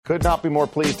Could not be more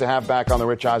pleased to have back on the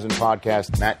Rich Eisen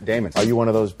podcast, Matt Damon. Are you one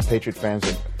of those Patriot fans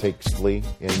that takes glee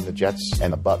in the Jets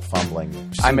and the butt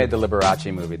fumbling? I made the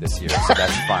Liberace movie this year, so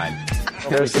that's fine.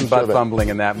 There's some butt fumbling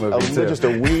in that movie, too. Just a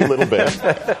wee little bit.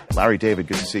 Larry David,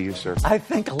 good to see you, sir. I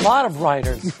think a lot of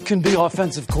writers can be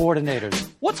offensive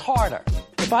coordinators. What's harder?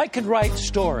 If I could write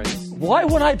stories, why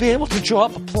wouldn't I be able to draw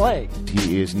up a play?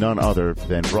 He is none other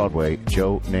than Broadway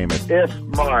Joe Namath. If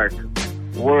Mark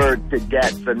were to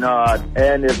get the nod,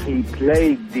 and if he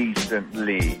played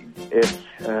decently,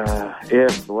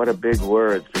 if, what a big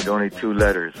word, with only two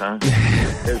letters, huh?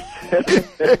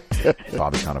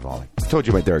 Bobby Cannavale. I told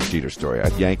you my Derek Jeter story.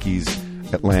 At Yankees,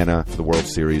 Atlanta, for the World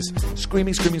Series.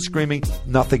 Screaming.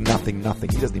 Nothing. He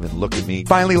doesn't even look at me.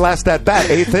 Finally, last at bat,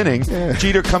 8th inning.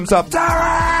 Jeter comes up.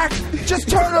 Derek! Just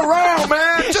turn around,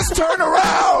 man! Just turn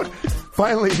around!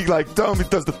 Finally, he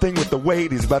does the thing with the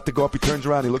weight. He's about to go up. He turns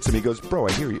around. He looks at me. He goes, bro,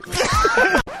 I hear you.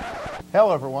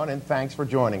 Hello, everyone, and thanks for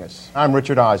joining us. I'm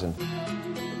Richard Eisen.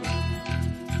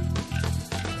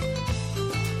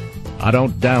 I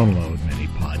don't download many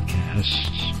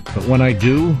podcasts, but when I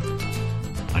do,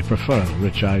 I prefer the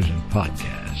Rich Eisen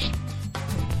podcast.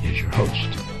 Here's your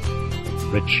host,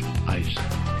 Rich Eisen.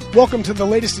 Welcome to the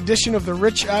latest edition of the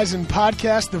Rich Eisen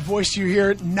podcast. The voice you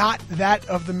hear, not that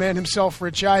of the man himself,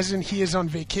 Rich Eisen. He is on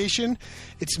vacation.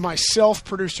 It's myself,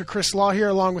 producer Chris Law here,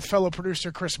 along with fellow producer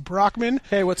Chris Brockman.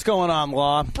 Hey, what's going on,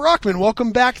 Law? Brockman,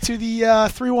 welcome back to the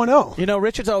 310. You know,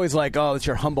 Richard's always like, oh, it's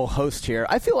your humble host here.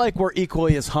 I feel like we're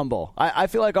equally as humble. I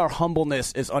feel like our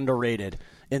humbleness is underrated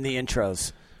in the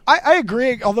intros. I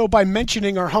agree, although by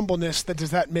mentioning our humbleness,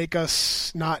 does that make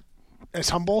us not as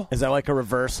humble? Is that like a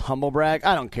reverse humble brag?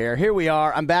 I don't care. Here we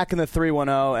are. I'm back in the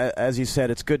 310. As you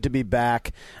said, it's good to be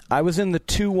back. I was in the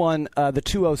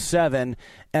 207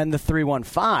 and the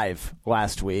 315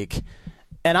 last week,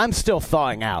 and I'm still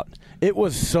thawing out. It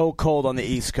was so cold on the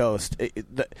East Coast.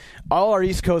 All our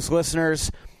East Coast listeners,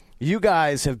 you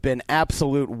guys have been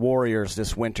absolute warriors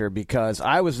this winter because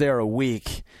I was there a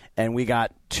week, and we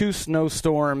got 2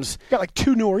 snowstorms. You got like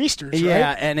 2 nor'easters, right?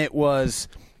 Yeah, and it was...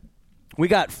 We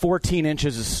got 14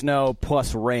 inches of snow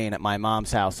plus rain at my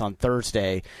mom's house on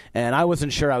Thursday, and I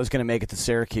wasn't sure I was going to make it to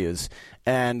Syracuse.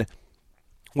 And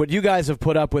what you guys have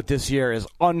put up with this year is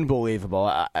unbelievable.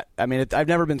 I mean, I've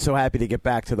never been so happy to get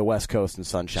back to the West Coast in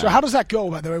sunshine. So how does that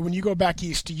go, by the way, when you go back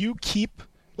east? Do you keep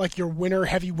like your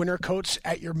heavy winter coats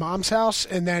at your mom's house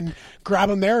and then grab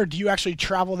them there, or do you actually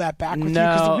travel that back with you?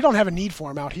 Because we don't have a need for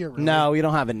them out here, really. No, we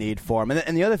don't have a need for them.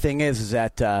 And the other thing is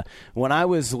that when I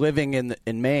was living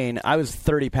in Maine, I was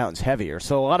 30 pounds heavier.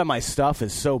 So a lot of my stuff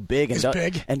is so big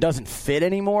and doesn't fit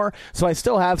anymore. So I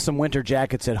still have some winter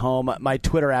jackets at home. My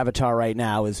Twitter avatar right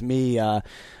now is me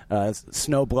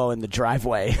snow blowing the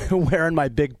driveway, wearing my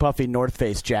big puffy North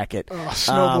Face jacket. Oh,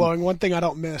 snow blowing, one thing I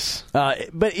don't miss.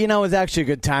 But, you know, it was actually a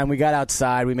good time. We got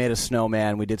outside. We made a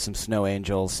snowman. We did some snow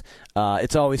angels.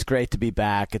 It's always great to be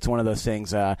back. It's one of those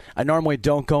things. I normally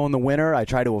don't go in the winter. I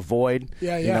try to avoid,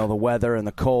 you know, the weather and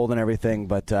the cold and everything.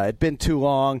 But it'd been too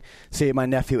long. See my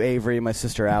nephew Avery, my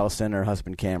sister Allison, her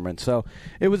husband Cameron. So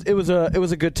it was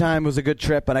a good time. It was a good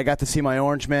trip, and I got to see my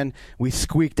Orangemen. We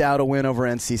squeaked out a win over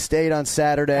NC State on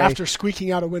Saturday. After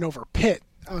squeaking out a win over Pitt.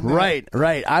 Right.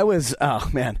 I was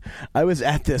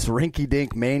at this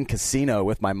rinky-dink Maine casino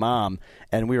with my mom,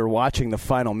 and we were watching the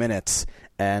final minutes.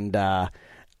 And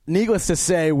needless to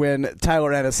say, when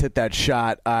Tyler Ennis hit that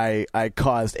shot, I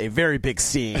caused a very big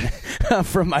scene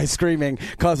from my screaming,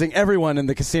 causing everyone in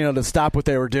the casino to stop what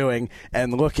they were doing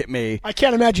and look at me. I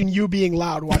can't imagine you being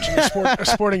loud watching a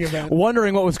sporting event.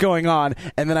 Wondering what was going on,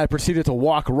 and then I proceeded to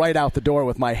walk right out the door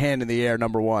with my hand in the air,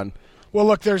 number one. Well,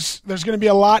 look, there's going to be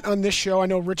a lot on this show. I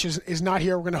know Rich is not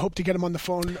here. We're going to hope to get him on the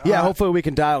phone. Yeah, hopefully we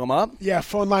can dial him up. Yeah,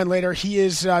 phone line later. He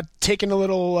is taking a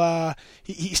little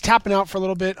he's tapping out for a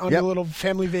little bit on a little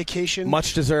family vacation.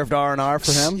 Much deserved R&R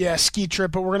for him. Yeah, ski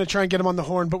trip, but we're going to try and get him on the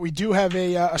horn. But we do have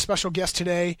a special guest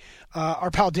today,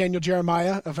 our pal Daniel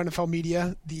Jeremiah of NFL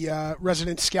Media, the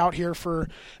resident scout here for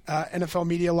NFL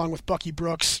Media, along with Bucky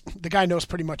Brooks. The guy knows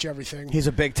pretty much everything. He's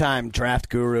a big-time draft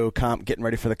guru, getting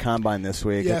ready for the Combine this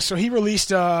week. Yeah, so he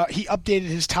updated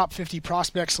his top 50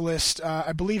 prospects list,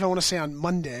 I believe, I want to say on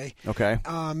Monday. Okay.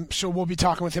 So we'll be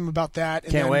talking with him about that.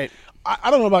 And Can't wait.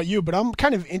 I don't know about you, but I'm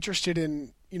kind of interested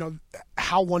in, you know,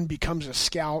 how one becomes a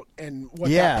scout and what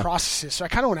that process is. So I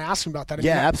kind of want to ask him about that.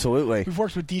 Absolutely. We've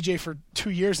worked with DJ for 2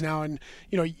 years now, and,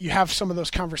 you know, you have some of those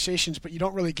conversations, but you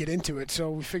don't really get into it. So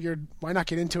we figured, why not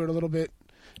get into it a little bit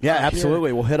Yeah,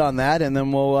 absolutely. We'll hit on that, and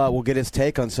then we'll get his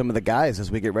take on some of the guys as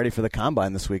we get ready for the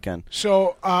Combine this weekend.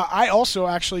 So I also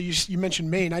actually, you mentioned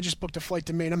Maine. I just booked a flight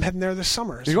to Maine. I'm heading there this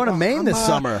summer. You're going to Maine this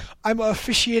summer? I'm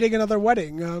officiating another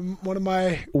wedding. One of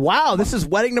my... Wow, this is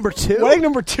wedding number 2? Wedding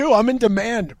number 2. I'm in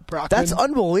demand, Brockman. That's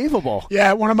unbelievable.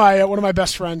 Yeah, one of my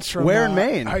best friends from where in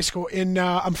Maine? High school.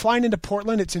 I'm flying into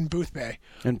Portland. It's in Boothbay.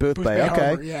 In Boothbay, okay.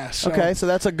 Harbor, yeah. So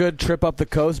that's a good trip up the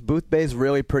coast. Boothbay's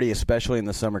really pretty, especially in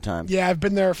the summertime. Yeah, I've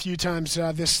been there a few times.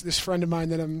 This friend of mine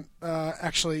that I'm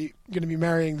actually going to be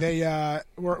marrying, we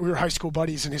were high school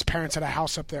buddies, and his parents had a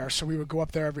house up there, so we would go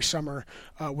up there every summer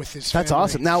with his family. That's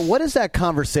awesome. Now, what is that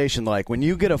conversation like? When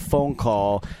you get a phone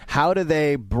call, how do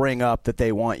they bring up that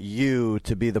they want you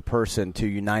to be the person to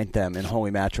unite them in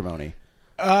holy matrimony?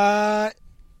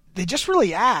 They just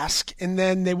really ask, and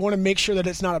then they want to make sure that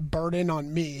it's not a burden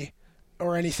on me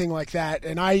or anything like that.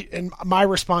 And my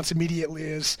response immediately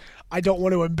is, I don't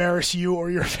want to embarrass you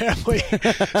or your family.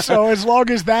 So as long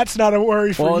as that's not a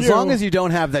worry for you. Well, as long as you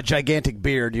don't have that gigantic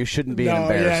beard, you shouldn't be an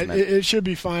embarrassment. Yeah, it should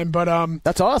be fine. But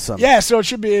that's awesome. Yeah, so it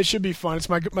should be fun. It's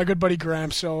my good buddy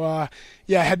Graham. So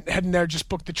heading there. Just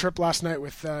booked the trip last night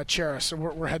with Chera. So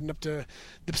we're heading up to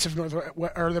the Pacific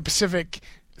Northwest or the Pacific.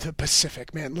 The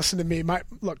Pacific, man. Listen to me.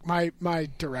 My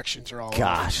directions are all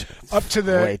up to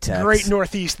the latex. Great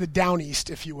Northeast, the Down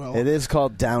East, if you will. It is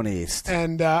called Down East,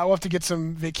 and I'll have to get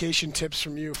some vacation tips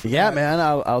from you. Yeah, man.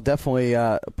 I'll definitely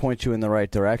point you in the right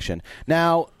direction.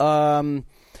 Now,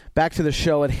 back to the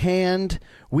show at hand.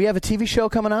 We have a TV show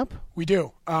coming up. We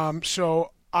do.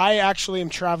 So I actually am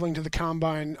traveling to the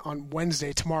Combine on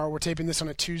Wednesday, tomorrow. We're taping this on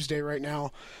a Tuesday right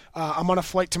now. I'm on a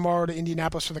flight tomorrow to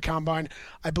Indianapolis for the Combine.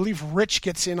 I believe Rich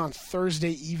gets in on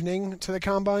Thursday evening to the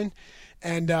Combine.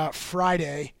 And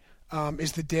Friday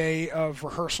is the day of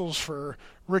rehearsals for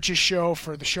Rich's show,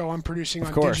 for the show I'm producing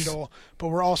on digital. But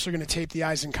we're also going to tape the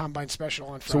Eisen Combine special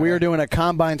on Friday. So we are doing a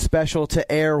Combine special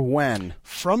to air when?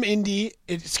 From Indy.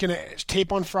 It's going to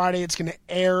tape on Friday. It's going to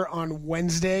air on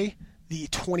Wednesday, the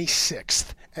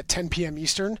 26th at 10 p.m.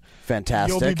 Eastern.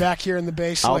 Fantastic. You'll be back here in the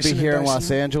Bay. I'll be here in Los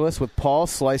Angeles with Paul,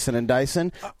 Slicin' and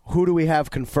Dicin. Who do we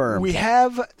have confirmed? We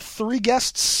have 3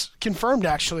 guests confirmed,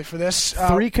 actually, for this.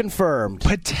 3 confirmed.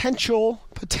 Potential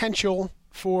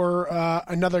for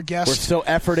another guest. We're still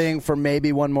efforting for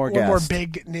maybe one more guest. One more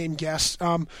big-name guest.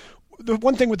 The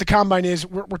one thing with the Combine is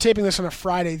we're taping this on a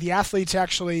Friday. The athletes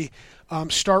actually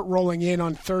start rolling in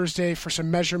on Thursday for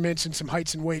some measurements and some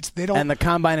heights and weights. And the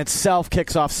Combine itself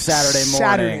kicks off Saturday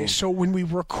morning. So when we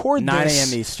record 9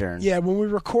 a.m. Eastern. Yeah, when we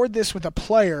record this with a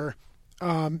player,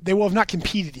 they will have not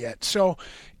competed yet. So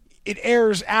it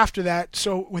airs after that.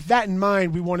 So with that in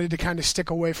mind, we wanted to kind of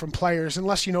stick away from players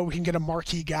unless, we can get a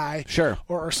marquee guy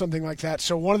or something like that.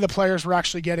 So one of the players we're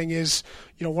actually getting is,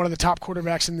 one of the top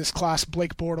quarterbacks in this class,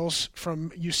 Blake Bortles from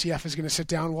UCF, is going to sit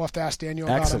down. We'll have to ask Daniel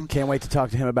about him. Can't wait to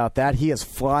talk to him about that. He is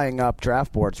flying up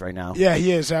draft boards right now. Yeah,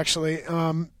 he is actually.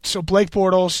 So Blake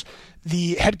Bortles,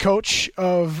 the head coach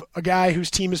of a guy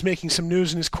whose team is making some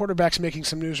news and his quarterback's making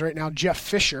some news right now, Jeff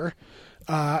Fisher.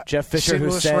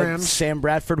 Who said Sam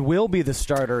Bradford will be the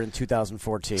starter in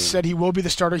 2014. Said he will be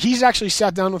the starter. He's actually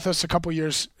sat down with us a couple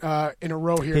years in a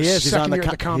row here. He is. He's on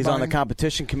the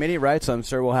competition committee, right? So I'm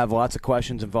sure we'll have lots of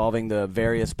questions involving the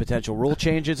various potential rule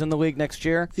changes in the league next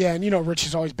year. Yeah, and Rich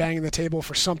is always banging the table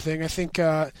for something. I think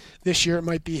this year it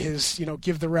might be his,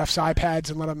 give the refs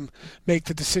iPads and let them make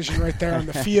the decision right there on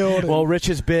the field. Well, Rich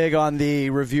is big on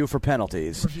the review for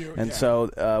penalties,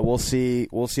 so we'll see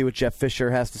what Jeff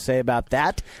Fisher has to say about that.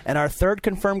 And our third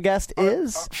confirmed guest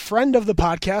is a friend of the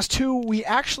podcast who we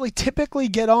actually typically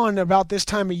get on about this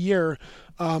time of year,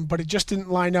 but it just didn't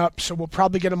line up, so we'll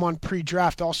probably get him on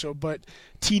pre-draft also. But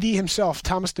TD himself,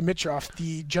 Thomas Dimitroff,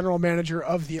 the general manager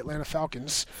of the Atlanta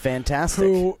Falcons. Fantastic.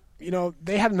 Who,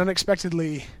 they had an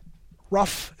unexpectedly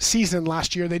rough season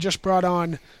last year. They just brought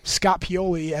on Scott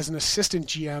Pioli as an assistant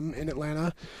GM in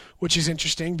Atlanta, which is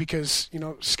interesting because,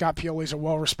 Scott Pioli is a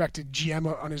well-respected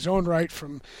GM on his own right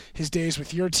from his days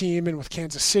with your team and with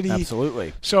Kansas City.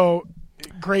 Absolutely. So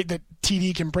great that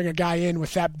TD can bring a guy in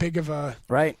with that big of a...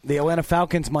 Right. The Atlanta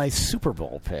Falcons, my Super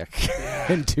Bowl pick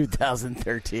in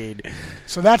 2013.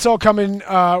 So that's all coming.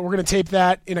 We're going to tape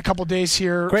that in a couple days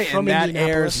here. Great, from and that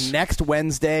airs next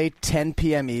Wednesday, 10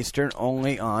 p.m. Eastern,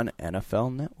 only on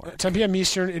NFL Network. 10 p.m.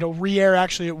 Eastern. It'll re-air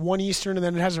actually at 1 Eastern, and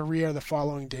then it has a re-air the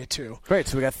following day, too. Great.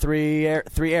 So we got three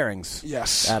airings.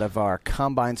 Yes. Out of our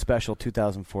Combine Special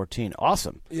 2014.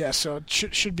 Awesome. Yeah, so it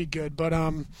should be good. But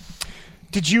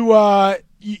did you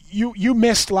you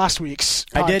missed last week's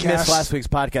podcast. I did miss last week's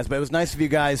podcast, but it was nice of you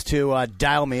guys to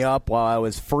dial me up while I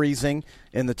was freezing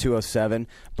in the 207.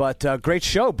 But great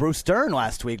show. Bruce Dern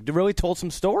last week really told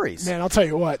some stories. Man, I'll tell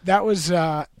you what, that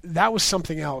was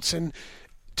something else. And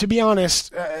to be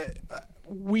honest,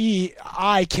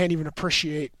 I can't even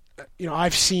appreciate.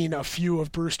 I've seen a few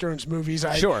of Bruce Dern's movies.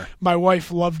 Sure. My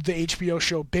wife loved the HBO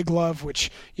show Big Love,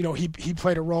 which he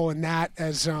played a role in that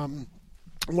as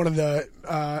one of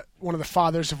the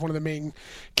fathers of one of the main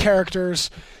characters.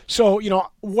 So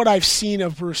what I've seen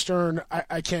of Bruce Dern,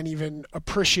 I can't even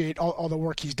appreciate all the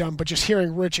work he's done. But just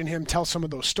hearing Rich and him tell some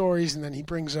of those stories, and then he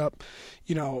brings up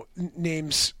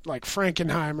names like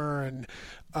Frankenheimer and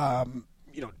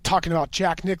talking about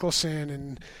Jack Nicholson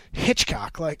and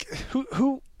Hitchcock. Like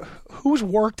who's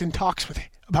worked and talks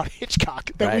about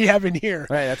Hitchcock that we have in here?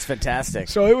 Right, that's fantastic.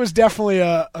 So it was definitely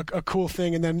a cool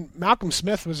thing. And then Malcolm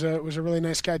Smith was a really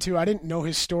nice guy too. I didn't know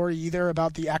his story either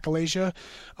about the achalasia.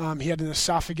 He had an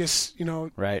esophagus,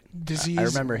 disease. I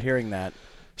remember hearing that.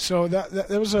 So that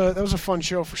was a fun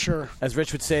show for sure. As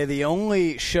Rich would say, the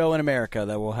only show in America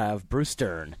that will have Bruce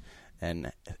Dern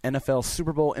and NFL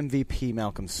Super Bowl MVP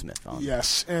Malcolm Smith on.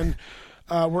 Yes, and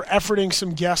we're efforting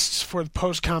some guests for the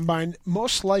post-combine.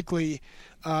 Most likely,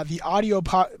 the audio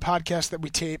podcast that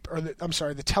we tape,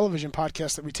 the television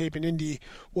podcast that we tape in Indy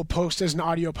will post as an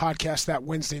audio podcast that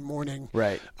Wednesday morning.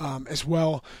 Right. As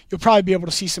well. You'll probably be able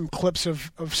to see some clips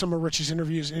of some of Rich's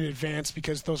interviews in advance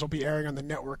because those will be airing on the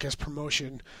network as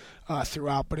promotion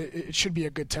throughout, but it should be a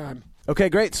good time. Okay,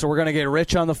 great. So we're going to get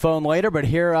Rich on the phone later, but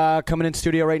here coming in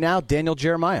studio right now, Daniel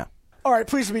Jeremiah. All right,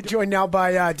 pleased to be joined now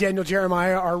by Daniel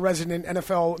Jeremiah, our resident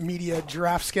NFL media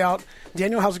draft scout.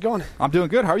 Daniel, how's it going? I'm doing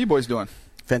good. How are you boys doing?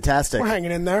 Fantastic. We're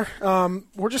hanging in there.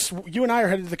 You and I are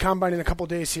headed to the Combine in a couple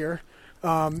days here.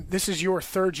 This is your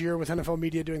third year with NFL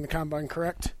Media doing the Combine,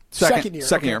 correct? Second year.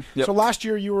 Second year. Yep. So last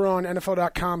year you were on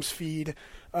NFL.com's feed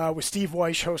with Steve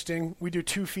Weish hosting. We do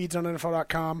 2 feeds on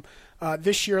NFL.com.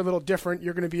 This year, a little different.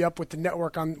 You're going to be up with the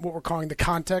network on what we're calling the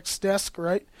Context Desk,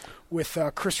 right? With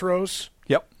Chris Rose,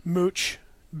 Yep. Mooch,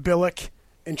 Billick,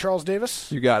 and Charles Davis.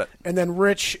 You got it. And then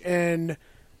Rich and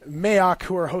Mayock,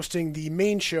 who are hosting the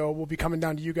main show, will be coming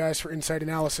down to you guys for insight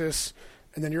analysis.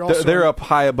 And then you're also They're up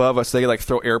high above us. They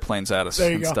throw airplanes at us There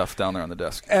you and go. stuff down there on the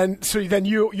desk. And so then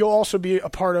you'll also be a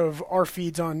part of our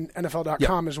feeds on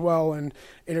NFL.com as well, and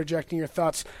interjecting your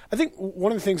thoughts. I think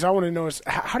one of the things I want to know is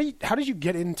how did you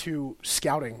get into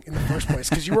scouting in the first place?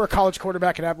 Because you were a college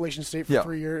quarterback at Appalachian State for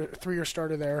 3 year three-year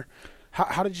starter there.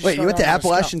 How did you? Wait, start you went to out as a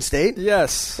scout? Appalachian State?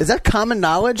 Yes. Is that common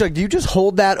knowledge? Like, do you just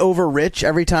hold that over Rich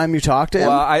every time you talk to him?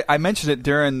 Well, I mentioned it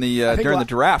during the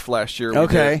draft last year.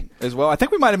 Okay. As well. I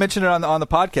think we might have mentioned it on the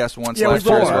podcast once Yeah, last we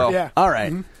year brought as it up, well. yeah. All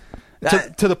right.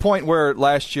 Mm-hmm. To the point where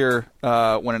last year,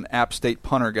 when an App State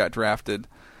punter got drafted,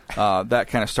 that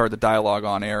kind of started the dialogue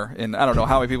on air. And I don't know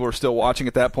how many people were still watching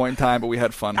at that point in time, but we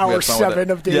had fun. Hour had fun 7 with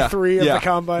it. of day 3 of the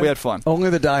Combine. We had fun. Only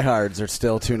the diehards are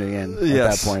still tuning in at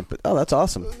that point. But that's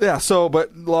awesome. Yeah. So,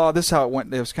 but this is how it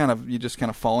went. It was you just kind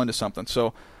of fall into something.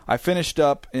 So I finished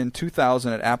up in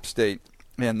 2000 at App State,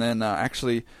 and then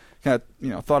actually kind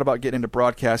of thought about getting into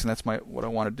broadcasting. That's what I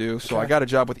want to do. So I got a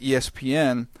job with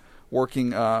ESPN.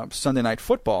 Working Sunday Night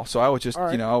Football, so I was just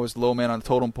I was low man on the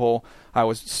totem pole. I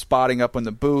was spotting up in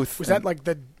the booth. Was that like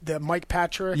the Mike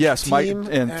Patrick? Yes, team Mike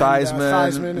and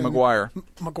Theismann and McGuire.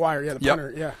 McGuire, yeah, the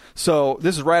punter, yeah. So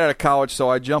this is right out of college, so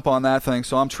I jump on that thing.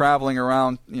 So I'm traveling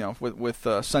around, with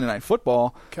Sunday Night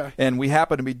Football, and we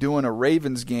happen to be doing a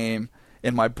Ravens game,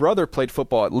 and my brother played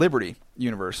football at Liberty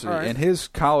University, and his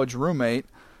college roommate.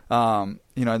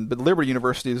 But Liberty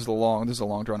University, this is a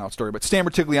long drawn out story. But Stan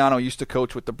Bertigliano used to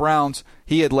coach with the Browns.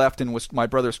 He had left and was my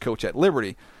brother's coach at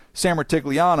Liberty. Sam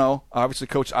Bertigliano obviously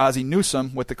coached Ozzie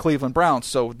Newsome with the Cleveland Browns.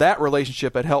 So that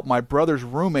relationship had helped my brother's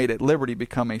roommate at Liberty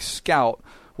become a scout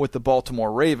with the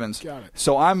Baltimore Ravens. Got it.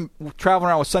 So I'm traveling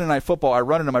around with Sunday Night Football. I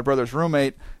run into my brother's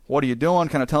roommate. What are you doing?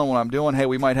 Kind of tell him what I'm doing. Hey,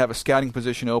 we might have a scouting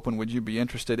position open. Would you be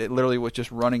interested? It literally was just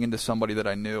running into somebody that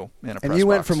I knew in a press And you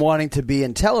went box. from wanting to be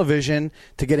in television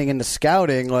to getting into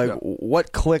scouting. Like,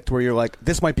 what clicked where you're like,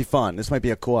 this might be fun. This might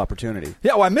be a cool opportunity.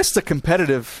 Yeah, well, I missed the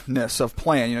competitiveness of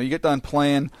playing. You get done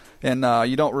playing, and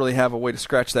you don't really have a way to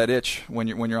scratch that itch when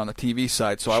you're on the TV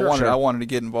side. So I wanted to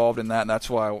get involved in that, and that's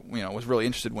why I was really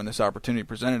interested when this opportunity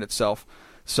presented itself.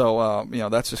 So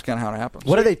that's just kind of how it happens.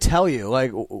 What do they tell you? Like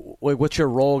what's your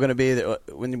role going to be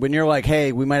when you're like,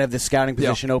 hey, we might have this scouting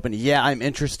position open. Yeah, I'm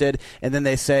interested. And then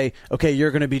they say, okay,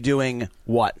 you're going to be doing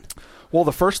what? Well,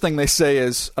 the first thing they say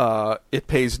is it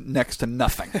pays next to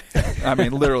nothing. I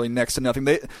mean, literally next to nothing.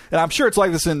 And I'm sure it's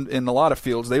like this in a lot of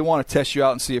fields. They want to test you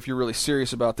out and see if you're really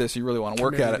serious about this. You really want to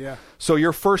work at it. Yeah. So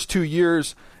your first 2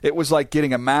 years, it was like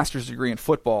getting a master's degree in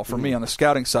football for me on the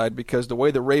scouting side, because the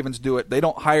way the Ravens do it, they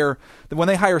don't hire – when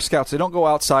they hire scouts, they don't go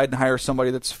outside and hire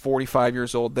somebody that's 45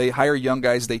 years old. They hire young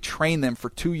guys. They train them for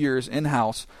 2 years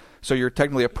in-house. So you're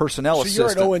technically a personnel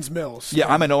assistant. So you're at Owings Mills.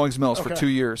 Yeah, I'm at Owings Mills for 2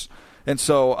 years. And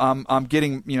so I'm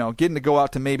getting to go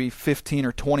out to maybe 15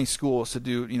 or 20 schools to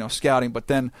do scouting, but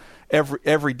then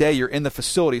every day you're in the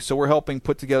facility. So we're helping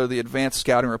put together the advanced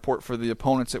scouting report for the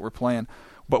opponents that we're playing.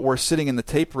 But we're sitting in the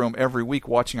tape room every week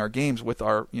watching our games with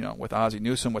with Ozzie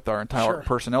Newsome, with our entire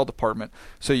personnel department.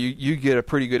 So you get a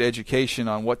pretty good education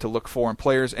on what to look for in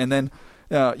players, and then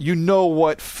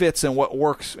what fits and what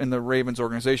works in the Ravens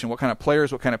organization, what kind of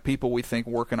players, what kind of people we think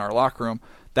work in our locker room.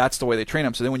 That's the way they train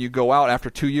them. So then when you go out after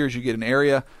 2 years, you get an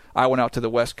area. I went out to the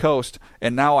West Coast,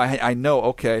 and now I know,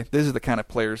 okay, this is the kind of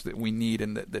players that we need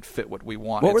and that fit what we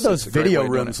want. What were those video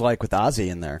rooms like with Ozzie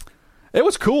in there? It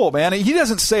was cool, man. He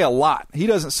doesn't say a lot. He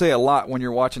doesn't say a lot when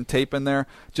you're watching tape in there,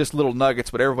 just little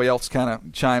nuggets, but everybody else kind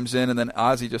of chimes in, and then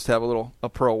Ozzie just have a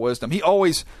pearl of wisdom. He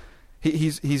always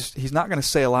he's not going to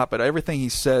say a lot, but everything he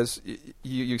says,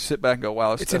 you sit back and go,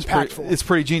 wow, it's impactful. It's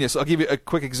pretty genius. I'll give you a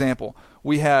quick example.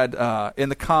 We had in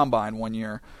the Combine one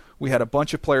year, we had a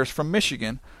bunch of players from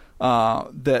Michigan.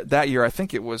 That year, I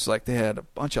think it was like they had a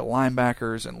bunch of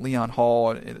linebackers and Leon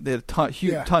Hall, and they had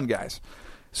a ton guys.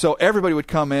 So everybody would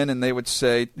come in and they would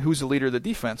say, who's the leader of the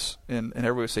defense? And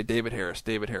everybody would say, David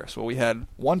Harris. Well, we had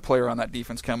one player on that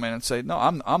defense come in and say, no,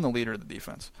 I'm the leader of the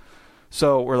defense.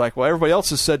 So we're like, well, everybody else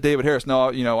has said David Harris. No,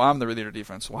 I'm the leader of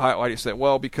defense. Well, why do you say that?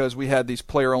 Well, because we had these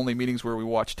player-only meetings where we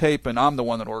watch tape, and I'm the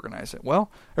one that organized it. Well,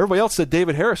 everybody else said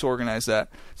David Harris organized that.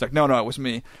 It's like, no, it was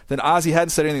me. Then Ozzie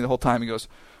hadn't said anything the whole time. He goes,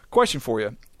 question for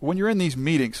you. When you're in these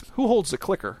meetings, who holds the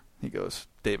clicker? He goes,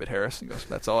 David Harris. He goes,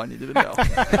 that's all I needed to know.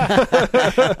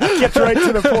 Gets right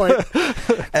to the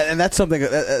point. And that's something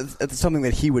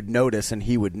that he would notice and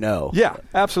he would know. Yeah,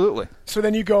 absolutely. So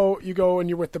then you go and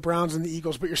you're with the Browns and the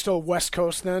Eagles, but you're still West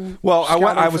Coast then? Well,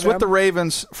 I was with the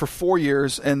Ravens for 4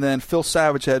 years, and then Phil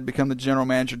Savage had become the general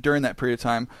manager during that period of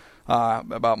time,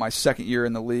 about my second year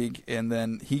in the league, and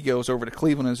then he goes over to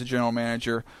Cleveland as the general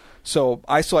manager. So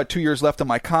I still had 2 years left on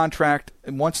my contract,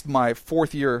 and once my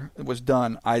fourth year was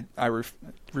done, I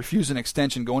refused an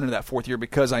extension going into that fourth year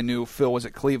because I knew Phil was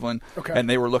at Cleveland, and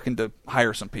they were looking to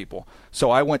hire some people.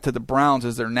 So I went to the Browns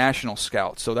as their national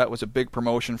scout. So that was a big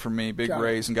promotion for me, big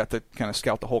raise, and got to kind of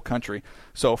scout the whole country.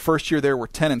 So first year there were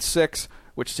 10-6,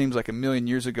 which seems like a million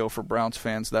years ago for Browns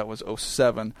fans. That was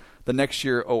 2007. The next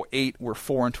year, 2008, we're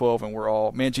 4-12, and we're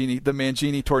all the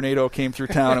Mangini tornado came through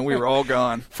town, and we were all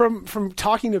gone. From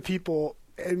talking to people,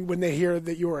 and when they hear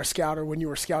that you were a scout or when you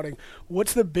were scouting,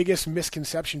 what's the biggest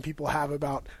misconception people have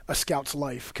about a scout's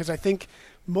life? Because I think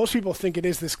most people think it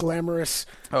is this glamorous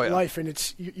life, and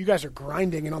it's you guys are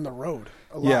grinding and on the road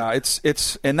a lot. Yeah,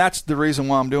 it's and that's the reason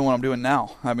why I'm doing what I'm doing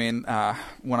now. I mean,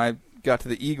 when I got to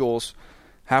the Eagles,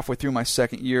 halfway through my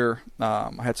second year, I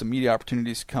had some media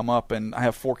opportunities come up, and I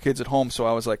have 4 kids at home, so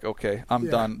I was like, okay, I'm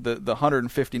done. The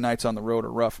 150 nights on the road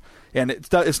are rough. And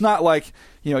it's not like,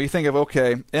 you think of,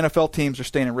 okay, NFL teams are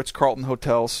staying in Ritz-Carlton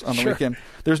hotels on the weekend.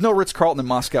 There's no Ritz-Carlton in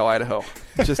Moscow, Idaho,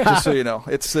 just so you know.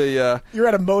 It's You're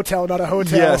at a motel, not a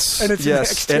hotel. Yes, and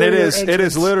it's and it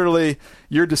is literally,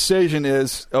 your decision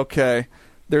is, okay,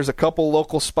 there's a couple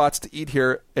local spots to eat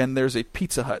here, and there's a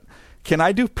Pizza Hut. Can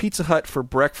I do Pizza Hut for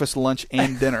breakfast, lunch,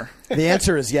 and dinner? The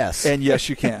answer is yes. And yes,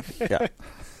 you can. Yeah.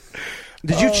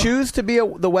 Did you choose to be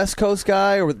the West Coast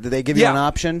guy, or did they give you an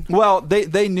option? Well,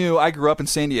 they knew I grew up in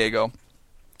San Diego,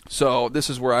 so this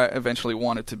is where I eventually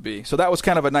wanted to be. So that was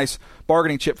kind of a nice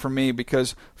bargaining chip for me,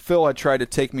 because Phil had tried to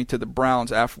take me to the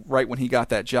Browns right when he got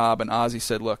that job, and Ozzie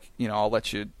said, look, I'll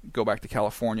let you go back to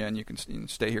California, and you can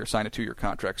stay here, sign a 2-year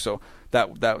contract. So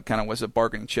that kind of was a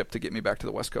bargaining chip to get me back to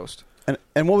the West Coast.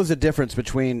 And what was the difference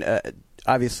between,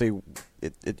 obviously,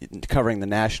 covering the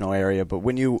national area, but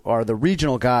when you are the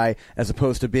regional guy as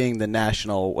opposed to being the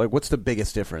national, what's the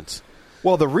biggest difference?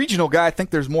 Well, the regional guy, I think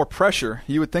there's more pressure.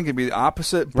 You would think it'd be the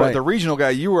opposite, but the regional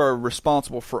guy, you are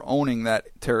responsible for owning that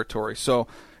territory. So,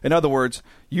 in other words,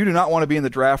 you do not want to be in the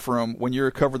draft room when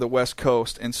you're covering the West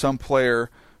Coast and some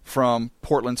player from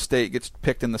Portland State gets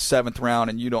picked in the 7th round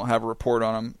and you don't have a report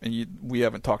on him and we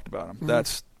haven't talked about him. Mm-hmm.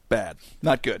 That's bad,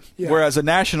 not good. Yeah. Whereas a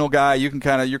national guy, you're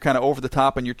kind of over the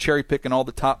top, and you're cherry picking all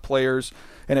the top players,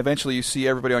 and eventually you see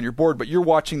everybody on your board. But you're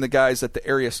watching the guys that the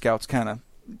area scouts kind of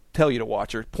tell you to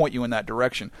watch or point you in that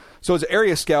direction. So as an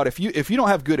area scout, if you don't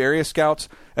have good area scouts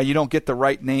and you don't get the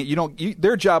right name,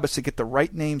 their job is to get the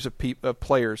right names of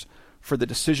players for the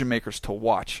decision makers to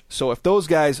watch. So if those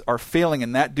guys are failing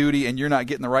in that duty and you're not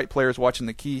getting the right players watching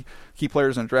the key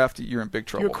players in the draft, you're in big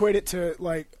trouble. You equate it to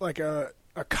like a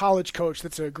college coach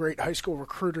that's a great high school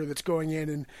recruiter that's going in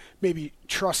and maybe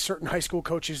trusts certain high school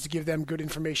coaches to give them good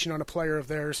information on a player of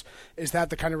theirs. Is that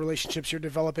the kind of relationships you're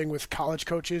developing with college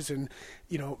coaches? And,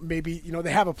 maybe,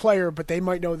 they have a player, but they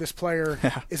might know this player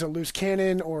is a loose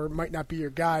cannon or might not be your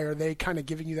guy. Are they kind of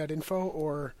giving you that info,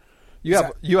 or...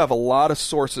 You have a lot of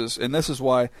sources, and this is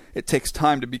why it takes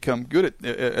time to become good at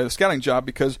a scouting job,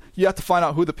 because you have to find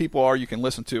out who the people are you can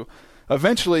listen to.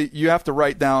 Eventually, you have to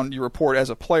write down your report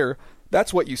as a player.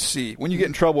 That's what you see. When you get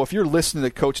in trouble, if you're listening to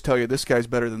the coach tell you this guy's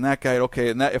better than that guy, okay,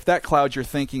 and if that clouds your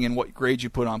thinking and what grades you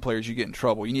put on players, you get in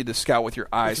trouble. You need to scout with your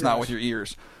eyes, not with your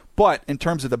ears. But in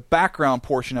terms of the background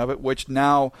portion of it, which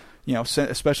now,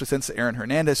 especially since the Aaron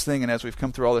Hernandez thing, and as we've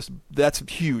come through all this, that's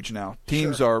huge now.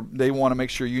 Teams they want to make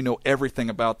sure you know everything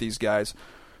about these guys.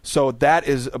 So that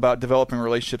is about developing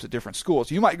relationships at different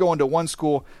schools. You might go into one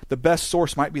school, the best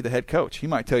source might be the head coach. He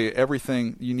might tell you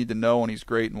everything you need to know, and he's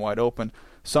great and wide open.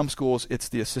 Some schools, it's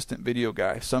the assistant video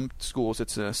guy. Some schools,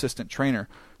 it's an assistant trainer.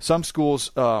 Some schools,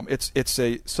 it's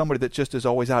somebody that just is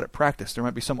always out at practice. There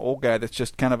might be some old guy that's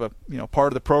just kind of a part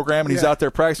of the program, and he's out there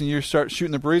practicing. You start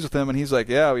shooting the breeze with him, and he's like,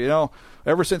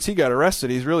 ever since he got arrested,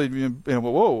 he's really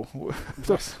whoa.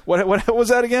 What was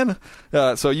that again?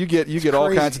 So you get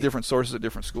all kinds of different sources at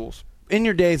different schools. In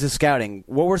your days of scouting,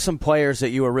 what were some players that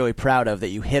you were really proud of that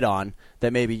you hit on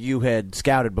that maybe you had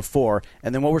scouted before,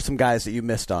 and then what were some guys that you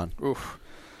missed on? Oof.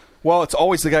 Well, it's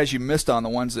always the guys you missed on, the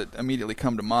ones that immediately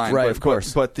come to mind. Right, of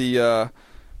course. But the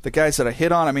guys that I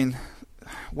hit on,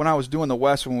 when I was doing the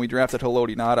West, when we drafted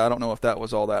Haloti Ngata, I don't know if that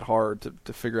was all that hard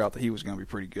to figure out that he was going to be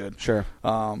pretty good. Sure.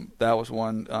 That was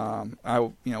one.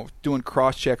 Doing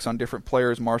cross checks on different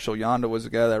players. Marshall Yonda was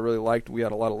a guy that I really liked. We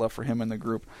had a lot of love for him in the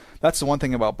group. That's the one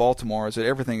thing about Baltimore, is that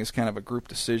everything is kind of a group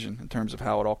decision in terms of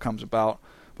how it all comes about.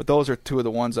 But those are two of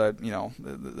the ones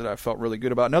that I felt really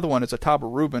good about. Another one is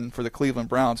Ataba Rubin for the Cleveland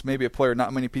Browns. Maybe a player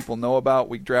not many people know about.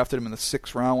 We drafted him in the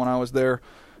 6th round when I was there,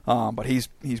 but he's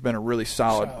been a really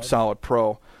solid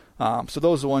pro. So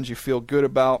those are the ones you feel good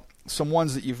about. Some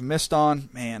ones that you've missed on,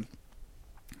 man.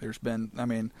 There's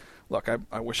been, look,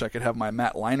 I wish I could have my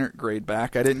Matt Leinart grade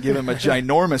back. I didn't give him a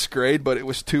ginormous grade, but it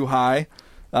was too high.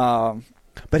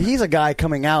 But he's a guy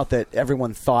coming out that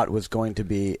everyone thought was going to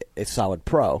be a solid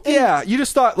pro. Yeah, you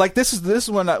just thought, this is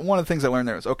one of the things I learned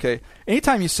there is, okay,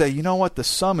 anytime you say, you know what, the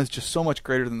sum is just so much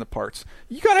greater than the parts,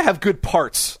 you got to have good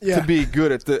parts to be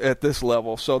good at this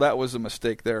level. So that was a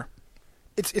mistake there.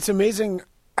 It's amazing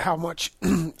how much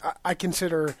I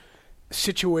consider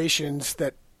situations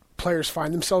that players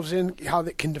find themselves in, how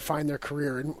they can define their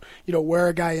career, and where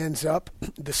a guy ends up,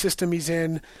 the system he's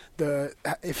in,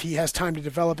 if he has time to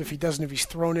develop, if he doesn't, if he's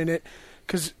thrown in it.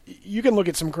 Because you can look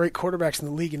at some great quarterbacks in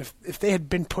the league, and if they had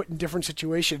been put in different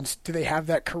situations, do they have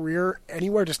that career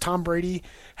anywhere? Does Tom Brady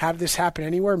have this happen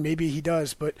anywhere? Maybe he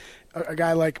does, but a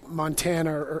guy like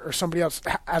Montana or somebody else,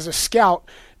 as a scout,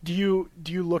 do you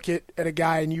look at a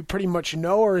guy and you pretty much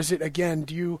know, or is it, again,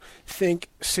 do you think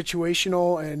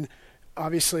situational? And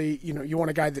obviously, you want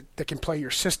a guy that can play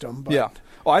your system. But. Yeah.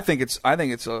 Well, I think it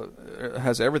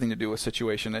has everything to do with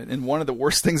situation. And one of the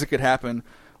worst things that could happen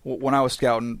when I was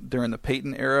scouting during the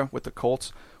Peyton era with the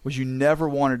Colts was you never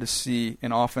wanted to see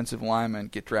an offensive lineman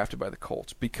get drafted by the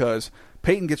Colts, because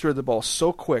Peyton gets rid of the ball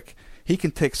so quick, he can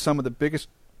take some of the biggest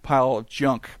pile of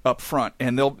junk up front,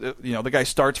 and the guy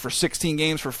starts for 16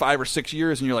 games for 5 or 6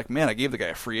 years, and you're like, man, I gave the guy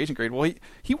a free agent grade. Well,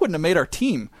 he wouldn't have made our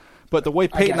team. But the way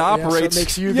Peyton operates, so it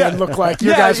makes you then look like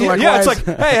your guys are like, it's like,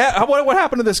 hey, what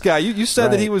happened to this guy? You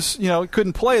said that he was,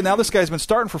 couldn't play, and now this guy's been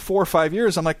starting for 4 or 5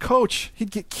 years. I'm like, Coach,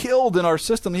 he'd get killed in our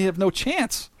system. He'd have no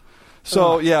chance.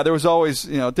 So there was always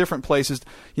different places.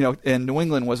 And New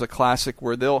England was a classic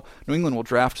where New England will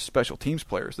draft special teams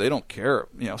players. They don't care.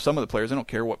 Some of the players, they don't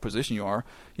care what position you are.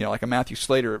 Like a Matthew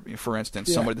Slater, for instance,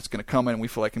 somebody that's going to come in and we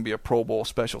feel like can be a Pro Bowl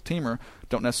special teamer,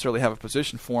 don't necessarily have a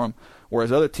position for him.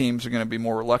 Whereas other teams are going to be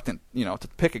more reluctant, to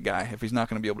pick a guy if he's not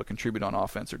going to be able to contribute on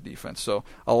offense or defense. So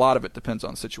a lot of it depends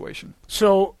on the situation.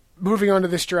 So moving on to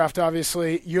this draft,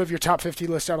 obviously, you have your top 50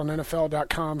 list out on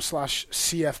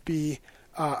NFL.com/CFB.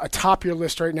 Atop your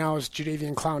list right now is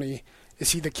Jadeveon Clowney.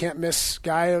 Is he the can't-miss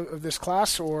guy of this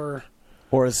class, or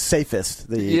is safest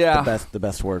the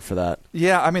best word for that?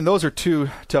 Yeah, those are two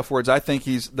tough words. I think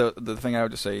he's the thing I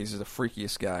would just say. He's the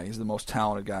freakiest guy. He's the most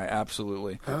talented guy.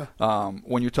 Absolutely.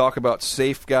 When you talk about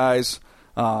safe guys,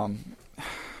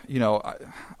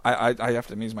 I have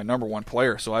to mean he's my number one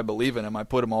player, so I believe in him. I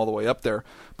put him all the way up there.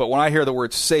 But when I hear the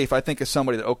word safe, I think of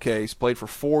somebody that, okay, he's played for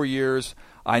 4 years.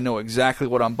 I know exactly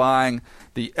what I'm buying.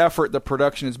 The effort, the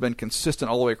production has been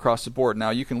consistent all the way across the board. Now,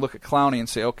 you can look at Clowney and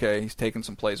say, okay, he's taken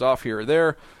some plays off here or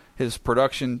there. His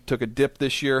production took a dip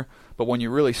this year. But when you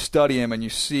really study him and you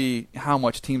see how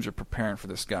much teams are preparing for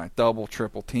this guy, double,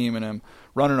 triple teaming him,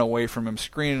 running away from him,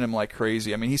 screening him like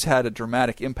crazy. I mean, he's had a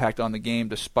dramatic impact on the game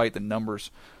despite the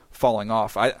numbers falling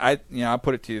off. I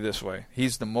put it to you this way.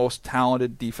 He's the most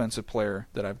talented defensive player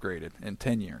that I've graded in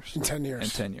 10 years. In 10 years. In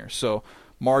 10 years. So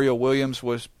Mario Williams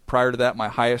was, prior to that, my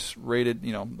highest rated,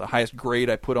 the highest grade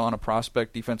I put on a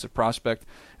prospect, defensive prospect,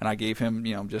 and I gave him,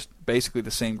 just basically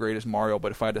the same grade as Mario.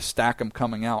 But if I had to stack them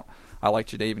coming out, I like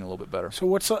Jadeveon a little bit better. So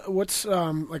what's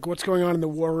going on in the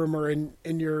war room or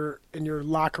in your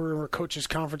locker room or coach's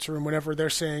conference room whenever they're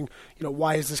saying,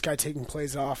 why is this guy taking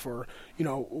plays off, or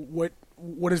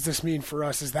what does this mean for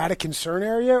us? Is that a concern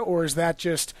area, or is that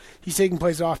just he's taking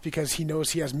plays off because he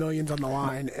knows he has millions on the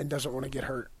line and doesn't want to get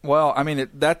hurt? Well, I mean,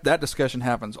 that discussion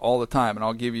happens all the time, and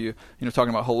I'll give you,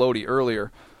 talking about Haloti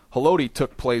earlier. Haloti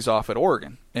took plays off at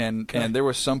Oregon, and there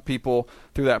was some people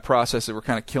through that process that were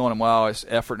kind of killing him. Wow, his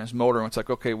effort and his motor. And it's like,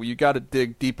 okay, well, you got to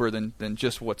dig deeper than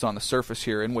just what's on the surface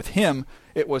here. And with him,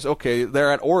 it was, okay,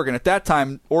 they're at Oregon. At that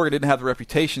time, Oregon didn't have the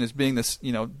reputation as being this,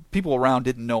 people around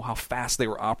didn't know how fast they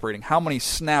were operating, how many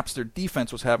snaps their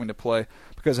defense was having to play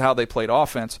because of how they played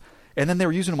offense. And then they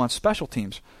were using them on special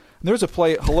teams. And there's a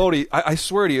play, Haloti, I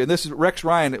swear to you, and this is Rex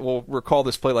Ryan will recall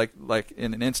this play like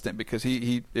in an instant because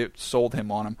it sold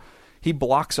him on him. He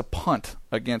blocks a punt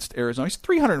against Arizona. He's a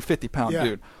 350-pound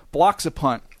dude. Blocks a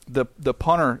punt. The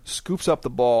punter scoops up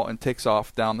the ball and takes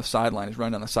off down the sideline. He's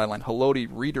running down the sideline. Haloti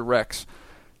redirects,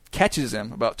 catches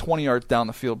him about 20 yards down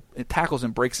the field, and tackles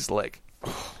him, breaks his leg.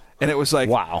 And it was like,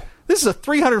 wow. This is a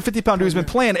 350-pound dude who's been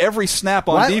playing every snap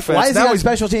on defense. Why is he on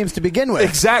special teams to begin with?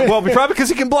 Exactly. Well, probably because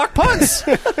he can block punts.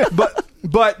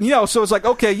 But so it's like,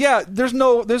 okay, yeah,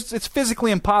 it's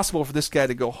physically impossible for this guy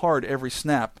to go hard every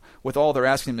snap with all they're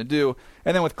asking him to do.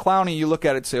 And then with Clowney, you look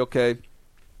at it and say, okay,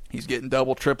 he's getting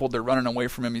double, tripled. They're running away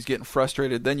from him. He's getting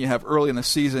frustrated. Then you have early in the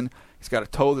season, he's got a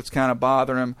toe that's kind of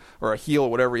bothering him, or a heel or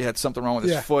whatever. He had something wrong with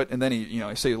his foot, and then he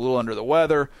say he's a little under the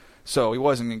weather. So he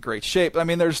wasn't in great shape. I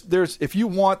mean, there's if you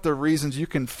want the reasons, you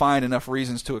can find enough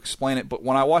reasons to explain it. But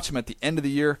when I watch him at the end of the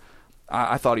year,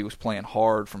 I thought he was playing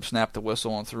hard from snap to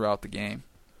whistle and throughout the game.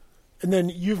 And then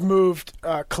you've moved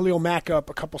Khalil Mack up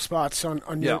a couple spots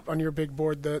on your big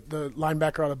board, the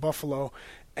linebacker out of Buffalo.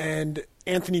 And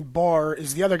Anthony Barr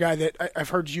is the other guy that I've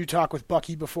heard you talk with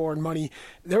Bucky before and Money.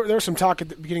 There was some talk at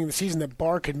the beginning of the season that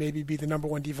Barr could maybe be the number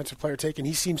one defensive player taken.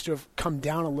 He seems to have come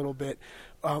down a little bit.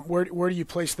 Where do you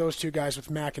place those two guys with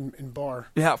Mack and Barr?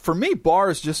 Yeah, for me, Barr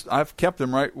is just, I've kept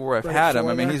him right where I've had him.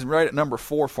 I mean, he's right at number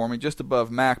 4 for me, just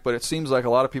above Mack. But it seems like a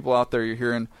lot of people out there, you're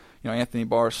hearing, Anthony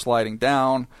Barr sliding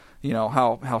down.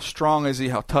 How strong is he?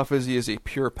 How tough is he? Is he a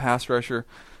pure pass rusher?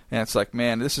 And it's like,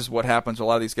 man, this is what happens. A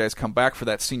lot of these guys come back for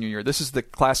that senior year. This is the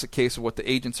classic case of what the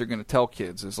agents are going to tell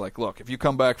kids is like, look, if you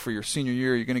come back for your senior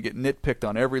year, you're going to get nitpicked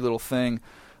on every little thing.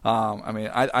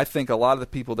 I think a lot of the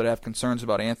people that have concerns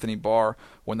about Anthony Barr,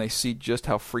 when they see just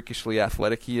how freakishly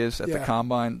athletic he is at the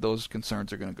combine, those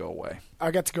concerns are going to go away. I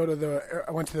went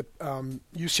to the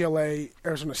UCLA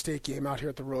Arizona State game out here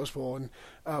at the Rose Bowl, and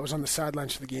I was on the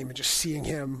sidelines for the game, and just seeing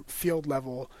him field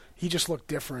level, he just looked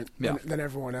different than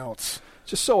everyone else.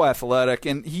 Just so athletic,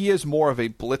 and he is more of a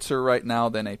blitzer right now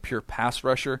than a pure pass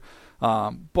rusher.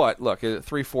 But look, a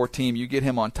 3-4 team, you get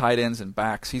him on tight ends and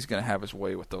backs, he's going to have his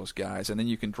way with those guys. And then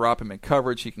you can drop him in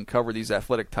coverage. He can cover these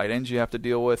athletic tight ends you have to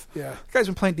deal with. Yeah. The guy's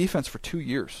been playing defense for 2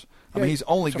 years. I mean, he's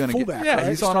only going to get right?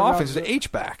 He's on offense. He's an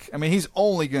H-back. I mean, he's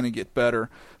only going to get better.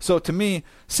 So to me,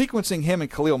 sequencing him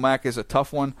and Khalil Mack is a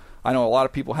tough one. I know a lot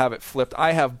of people have it flipped.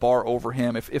 I have Barr over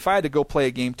him. If I had to go play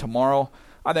a game tomorrow,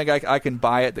 I think I can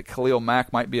buy it that Khalil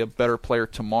Mack might be a better player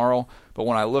tomorrow. But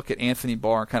when I look at Anthony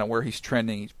Barr and kind of where he's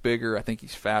trending, he's bigger. I think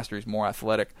he's faster. He's more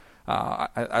athletic.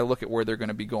 I look at where they're going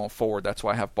to be going forward. That's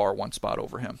why I have Barr one spot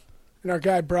over him. And our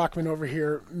guy Brockman over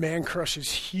here, man crush is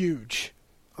huge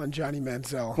on Johnny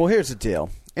Manziel. Well, here's the deal.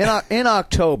 In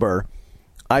October,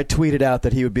 I tweeted out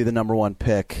that he would be the number one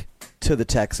pick to the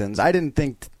Texans. I didn't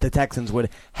think the Texans would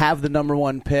have the number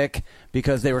one pick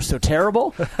because they were so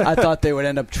terrible. I thought they would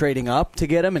end up trading up to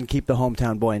get him and keep the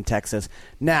hometown boy in Texas.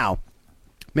 Now,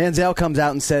 Manziel comes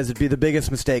out and says it'd be the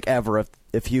biggest mistake ever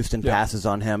if Houston passes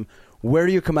on him. Where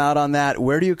do you come out on that?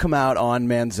 Where do you come out on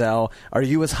Manziel? Are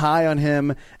you as high on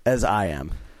him as I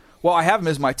am? Well, I have him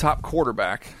as my top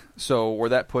quarterback, so where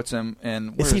that puts him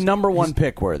in. Is he number one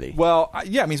pick worthy? Well,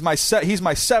 yeah, I mean, he's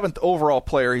my seventh overall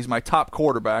player. He's my top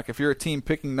quarterback. If you're a team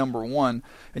picking number one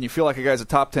and you feel like a guy's a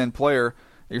top 10 player,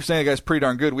 you're saying a guy's pretty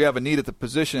darn good. We have a need at the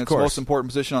position. It's the most important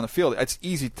position on the field. It's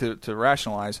easy to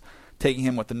rationalize taking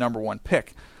him with the number one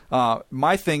pick.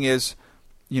 My thing is,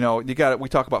 we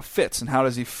talk about fits and how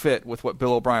does he fit with what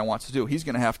Bill O'Brien wants to do. He's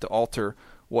going to have to alter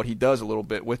what he does a little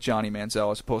bit with Johnny Manziel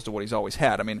as opposed to what he's always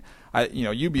had. I mean,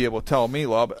 you'd be able to tell me,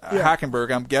 Lob, Hackenberg,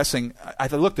 I'm guessing, I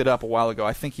looked it up a while ago,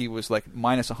 I think he was like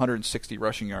minus 160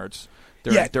 rushing yards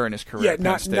during his career.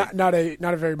 Yeah, not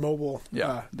a very mobile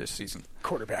this season.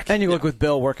 Quarterback. And you look with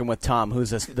Bill working with Tom, who's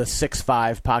the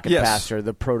 6'5" pocket passer,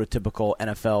 the prototypical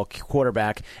NFL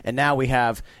quarterback. And now we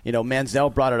have,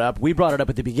 Manziel brought it up. We brought it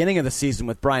up at the beginning of the season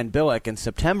with Brian Billick in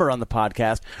September on the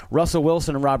podcast. Russell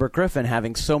Wilson and Robert Griffin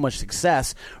having so much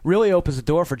success really opens the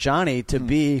door for Johnny to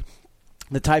be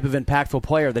the type of impactful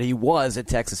player that he was at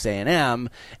Texas A&M,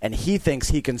 and he thinks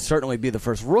he can certainly be the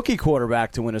first rookie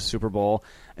quarterback to win a Super Bowl.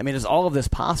 I mean, is all of this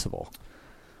possible?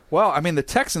 Well, I mean, the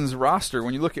Texans roster,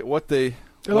 when you look at what they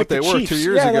were 2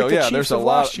 years ago, like there's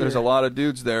a lot of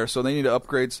dudes there, so they need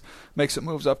to make some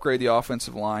moves, upgrade the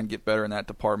offensive line, get better in that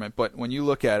department. But when you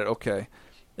look at it, okay,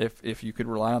 if you could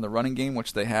rely on the running game,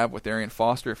 which they have with Arian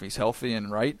Foster, if he's healthy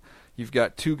and right, you've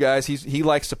got two guys. He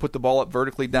likes to put the ball up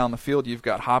vertically down the field. You've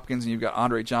got Hopkins and you've got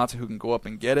Andre Johnson who can go up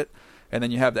and get it. And then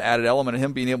you have the added element of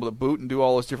him being able to boot and do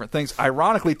all those different things.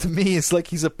 Ironically, to me, it's like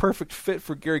he's a perfect fit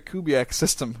for Gary Kubiak's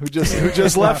system, who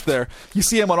just left there. You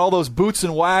see him on all those boots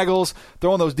and waggles,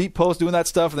 throwing those deep posts, doing that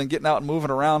stuff, and then getting out and moving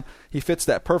around. He fits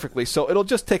that perfectly. So it'll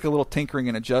just take a little tinkering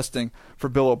and adjusting for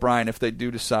Bill O'Brien if they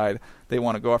do decide they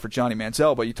want to go after Johnny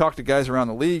Manziel. But you talk to guys around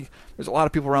the league, there's a lot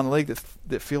of people around the league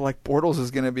that feel like Bortles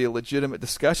is going to be a legitimate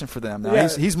discussion for them. Now,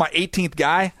 he's my 18th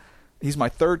guy. He's my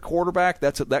third quarterback.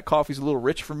 That coffee's a little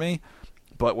rich for me.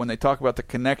 But when they talk about the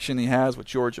connection he has with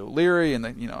George O'Leary and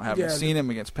having seen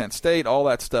him against Penn State, all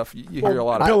that stuff, you hear a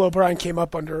lot of. Bill O'Brien came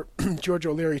up under George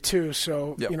O'Leary too,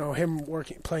 so him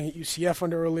playing at UCF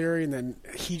under O'Leary, and then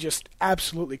he just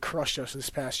absolutely crushed us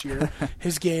this past year.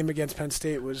 His game against Penn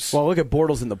State was. Well, look at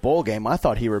Bortles in the bowl game. I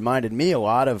thought he reminded me a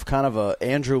lot of kind of a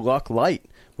Andrew Luck light.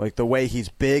 Like the way he's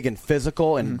big and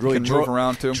physical and really move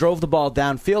around too. Drove the ball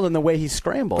downfield and the way he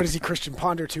scrambled. But is he Christian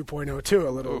Ponder 2.0 too?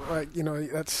 A little,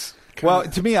 that's. Well,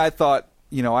 to me, I thought,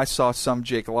 I saw some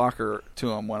Jake Locker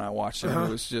to him when I watched him. It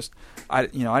was just, I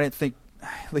didn't think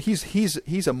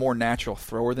he's a more natural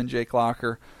thrower than Jake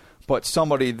Locker, but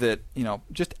somebody that,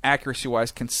 just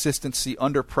accuracy-wise, consistency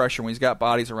under pressure when he's got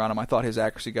bodies around him. I thought his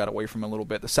accuracy got away from him a little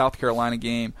bit. The South Carolina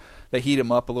game, they heat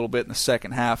him up a little bit in the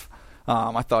second half.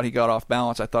 I thought he got off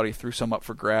balance. I thought he threw some up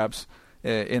for grabs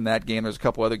in that game. There's a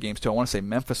couple other games too. I want to say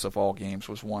Memphis of all games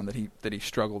was one that he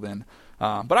struggled in.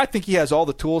 But I think he has all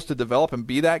the tools to develop and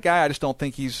be that guy. I just don't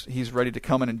think he's ready to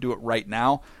come in and do it right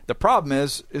now. The problem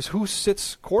is who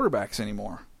sits quarterbacks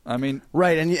anymore. I mean,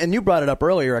 right, and you brought it up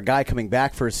earlier. A guy coming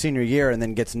back for his senior year and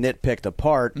then gets nitpicked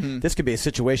apart. Mm-hmm. This could be a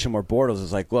situation where Bortles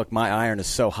is like, "Look, my iron is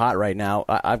so hot right now.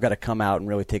 I've got to come out and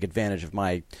really take advantage of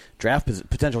my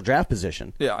potential draft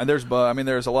position." Yeah, and there's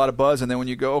a lot of buzz, and then when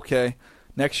you go, okay,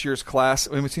 next year's class.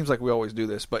 I mean, it seems like we always do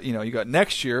this, but you got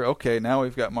next year. Okay, now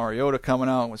we've got Mariota coming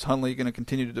out. Was Hundley going to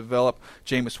continue to develop?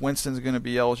 Jameis Winston's going to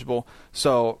be eligible.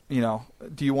 So,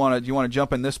 do you want to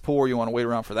jump in this pool, or you want to wait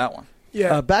around for that one?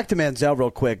 Yeah. Back to Manziel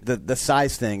real quick. The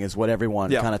size thing is what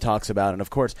everyone kind of talks about. And, of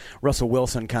course, Russell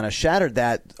Wilson kind of shattered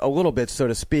that a little bit, so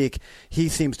to speak. He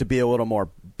seems to be a little more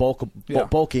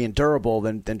bulky and durable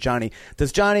than Johnny.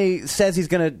 Johnny says he's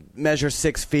going to measure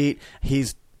 6 feet.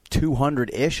 He's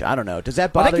 200-ish. I don't know. Does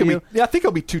that bother you? I think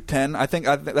he'll be 210. I think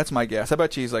that's my guess. I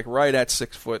bet you he's like right at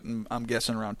 6 foot, and I'm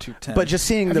guessing around 210. But just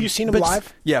seeing Have you seen him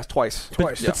live? Yeah, twice.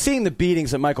 But seeing the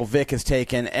beatings that Michael Vick has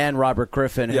taken and Robert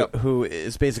Griffin, who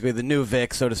is basically the new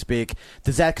Vick, so to speak,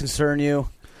 does that concern you?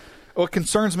 Well, it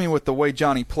concerns me with the way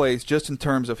Johnny plays, just in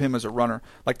terms of him as a runner.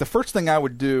 Like the first thing I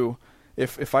would do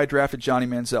if I drafted Johnny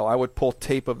Manziel, I would pull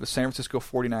tape of the San Francisco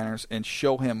 49ers and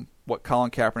show him what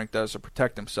Colin Kaepernick does to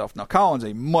protect himself. Now, Colin's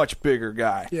a much bigger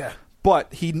guy. Yeah.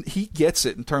 But he gets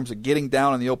it in terms of getting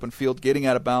down in the open field, getting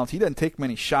out of bounds. He doesn't take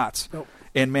many shots. Nope.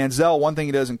 And Manziel, one thing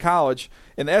he does in college,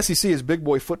 and the SEC is big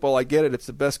boy football. I get it. It's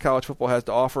the best college football has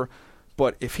to offer.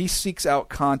 But if he seeks out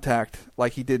contact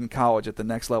like he did in college at the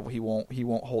next level, he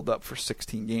won't hold up for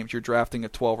 16 games. You're drafting a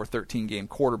 12 or 13 game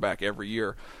quarterback every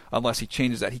year unless he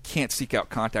changes that. He can't seek out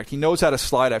contact. He knows how to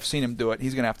slide. I've seen him do it.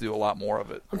 He's going to have to do a lot more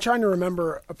of it. I'm trying to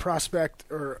remember a prospect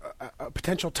or a a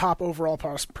potential top overall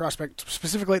prospect,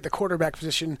 specifically at the quarterback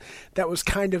position, that was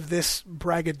kind of this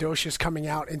braggadocious coming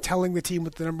out and telling the team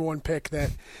with the number 1 pick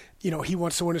that, he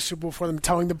wants to win a Super Bowl for them,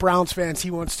 telling the Browns fans he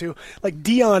wants to. Like,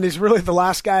 Dion is really the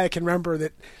last guy I can remember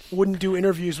that wouldn't do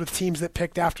interviews with teams that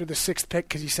picked after the 6th pick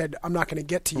because he said, I'm not going to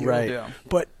get to you. Right. Yeah.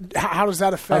 But how does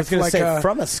that affect? I was going to say,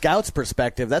 from a scout's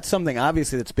perspective, that's something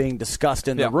obviously that's being discussed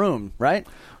in the room, right?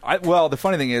 Well, the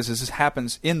funny thing is this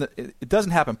happens it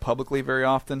doesn't happen publicly very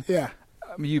often. Yeah.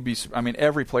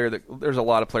 Every player there's a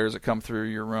lot of players that come through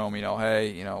your room,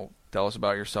 hey, tell us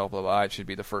about yourself, blah, blah. I should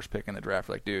be the first pick in the draft.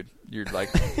 Like, dude, you're like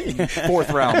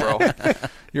 4th round,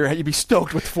 bro. You'd be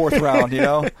stoked with 4th round,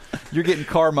 You're getting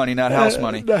car money, not house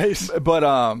money. Nice. But,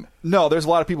 no, there's a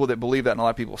lot of people that believe that and a lot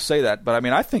of people say that. But,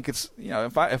 I think it's,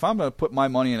 if I'm going to put my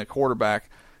money in a quarterback,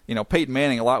 Peyton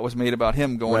Manning, a lot was made about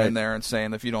him going in there and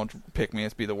saying, if you don't pick me,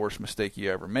 it's be the worst mistake you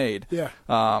ever made. Yeah.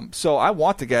 So I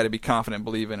want the guy to be confident and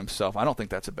believe in himself. I don't think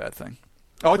that's a bad thing.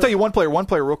 I'll tell you one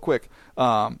player real quick.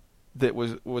 That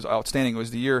was outstanding. It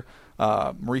was the year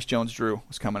Maurice Jones-Drew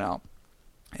was coming out,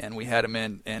 and we had him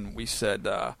in, and we said,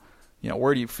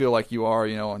 where do you feel like you are,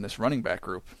 in this running back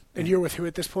group? And you're with who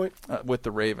at this point? With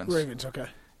the Ravens. Ravens, okay.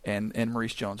 And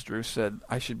Maurice Jones-Drew said,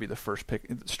 I should be the first pick,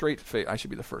 straight face, I should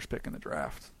be the first pick in the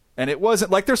draft. And it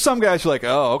wasn't like there's some guys who are like,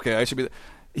 oh, okay, I should be.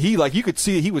 He, you could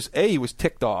see he was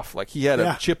ticked off. Like, he had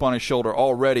a chip on his shoulder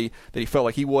already that he felt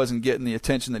like he wasn't getting the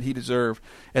attention that he deserved.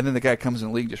 And then the guy comes in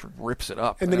the league and just rips it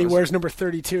up. And then he wears number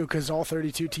 32 because all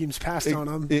 32 teams passed on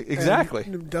him. Exactly.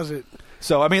 And does it.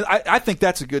 So, I think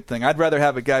that's a good thing. I'd rather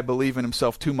have a guy believe in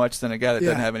himself too much than a guy that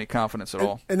doesn't have any confidence at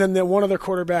all. And then the one other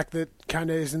quarterback that kind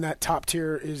of is in that top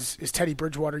tier is Teddy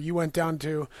Bridgewater. You went down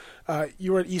to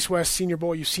you were at East West Senior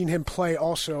Bowl. You've seen him play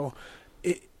also.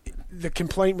 The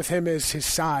complaint with him is his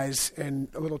size and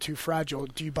a little too fragile.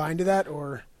 Do you buy into that,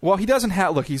 or? Well, he doesn't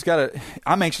have. Look, he's got a.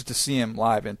 I'm anxious to see him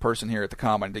live in person here at the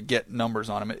Combine to get numbers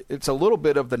on him. It's a little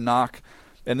bit of the knock,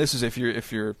 and this is if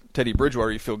you're Teddy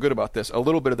Bridgewater, you feel good about this. A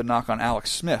little bit of the knock on Alex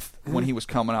Smith when he was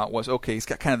coming out was, okay, he's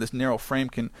got kind of this narrow frame.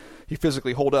 Can he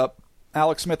physically hold up?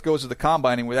 Alex Smith goes to the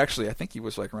Combine and I think he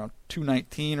was like around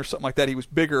 219 or something like that. He was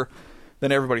bigger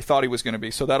than everybody thought he was going to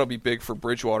be. So that'll be big for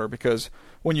Bridgewater because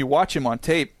when you watch him on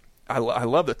tape, I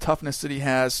love the toughness that he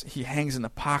has. He hangs in the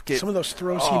pocket. Some of those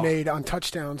throws he made on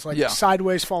touchdowns, like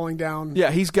sideways falling down.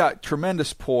 Yeah, he's got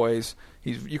tremendous poise.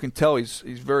 You can tell he's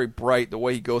very bright. The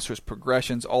way he goes through his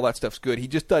progressions, all that stuff's good. He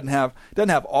just doesn't have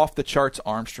off the charts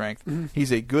arm strength. Mm-hmm.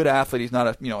 He's a good athlete. He's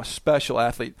not a special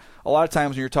athlete. A lot of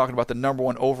times when you're talking about the number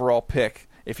 1 overall pick,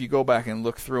 if you go back and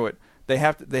look through it, they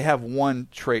have one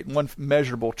trait, one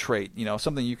measurable trait.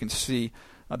 Something you can see.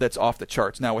 That's off the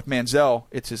charts. Now, with Manziel,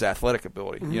 it's his athletic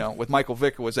ability. Mm-hmm. With Michael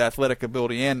Vick, it was athletic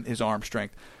ability and his arm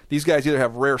strength. These guys either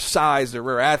have rare size, they're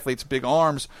rare athletes, big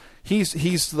arms. He's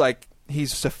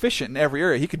sufficient in every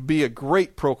area. He could be a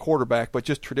great pro quarterback, but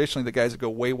just traditionally the guys that go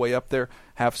way, way up there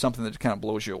have something that kind of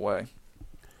blows you away.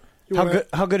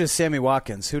 How good is Sammy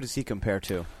Watkins? Who does he compare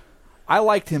to? I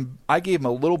liked him. I gave him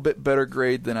a little bit better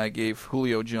grade than I gave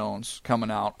Julio Jones coming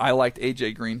out. I liked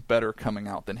A.J. Green better coming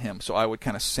out than him, so I would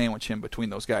kind of sandwich him between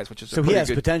those guys, which is so he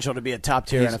has potential to be a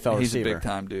top-tier NFL receiver. He's a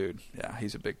big-time dude. Yeah,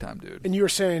 he's a big-time dude. And you were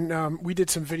saying we did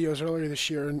some videos earlier this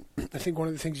year, and I think one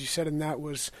of the things you said in that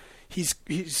was he's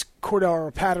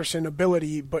Cordell Patterson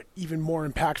ability, but even more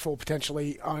impactful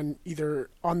potentially on either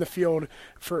on the field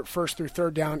for first through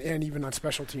third down and even on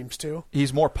special teams too.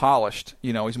 He's more polished.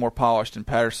 He's more polished, and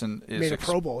Patterson is made a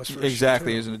Pro Bowl.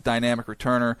 Exactly, he's a dynamic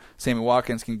returner. Sammy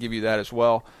Watkins can give you that as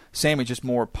well. Sammy just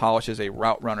more polished as a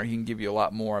route runner. He can give you a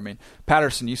lot more.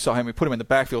 Patterson, you saw him. We put him in the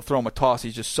backfield, throw him a toss.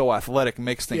 He's just so athletic,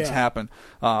 makes things happen.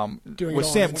 Doing with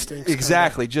Sam,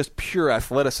 exactly, just pure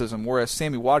athleticism. Whereas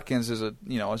Sammy Watkins is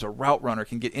as a route runner,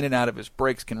 can get in and out of his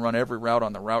breaks, can run every route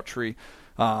on the route tree.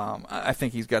 I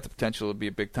think he's got the potential to be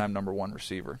a big-time number 1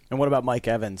 receiver. And what about Mike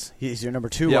Evans? He's your number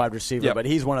 2 wide receiver, but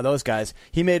he's one of those guys.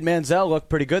 He made Manziel look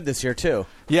pretty good this year too.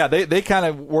 Yeah, they kind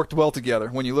of worked well together.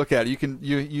 When you look at it,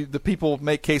 the people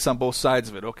make case on both sides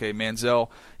of it. Okay, Manziel,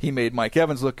 he made Mike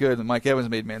Evans look good, and Mike Evans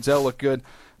made Manziel look good.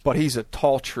 But he's a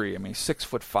tall tree.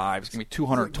 6'5". He's gonna be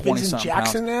 220-something pounds. Vincent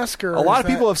Jackson-esque, or a lot of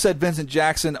people have said Vincent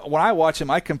Jackson. When I watch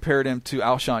him, I compared him to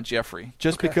Alshon Jeffrey,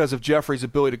 just because of Jeffrey's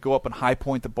ability to go up and high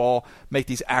point the ball, make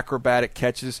these acrobatic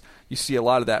catches. You see a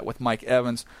lot of that with Mike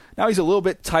Evans. Now he's a little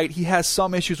bit tight. He has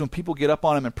some issues when people get up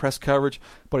on him in press coverage,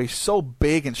 but he's so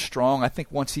big and strong. I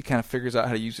think once he kind of figures out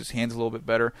how to use his hands a little bit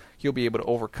better, he'll be able to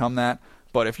overcome that.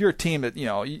 But if you're a team that,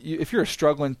 if you're a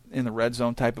struggling in the red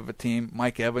zone type of a team,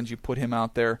 Mike Evans, you put him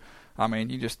out there.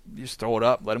 You just throw it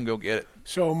up, let him go get it.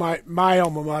 So my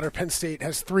alma mater, Penn State,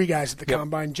 has 3 guys at the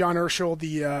Combine. John Urschel,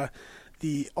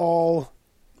 the all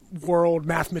world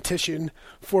mathematician,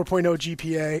 4.0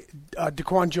 GPA,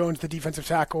 Daquan Jones, the defensive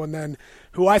tackle, and then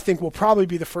who I think will probably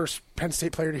be the first Penn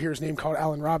State player to hear his name called,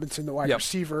 Allen Robinson, the wide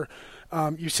receiver.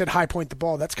 You said high point the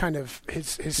ball. That's kind of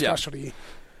his specialty.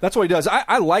 That's what he does.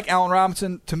 I like Allen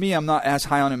Robinson. To me, I'm not as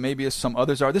high on him maybe as some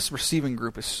others are. This receiving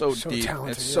group is so deep.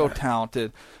 Talented, it's so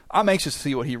talented. I'm anxious to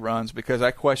see what he runs because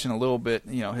I question a little bit,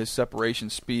 his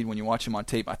separation speed when you watch him on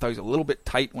tape. I thought he was a little bit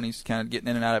tight when he's kind of getting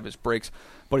in and out of his breaks,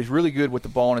 but he's really good with the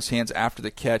ball in his hands after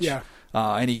the catch. Yeah.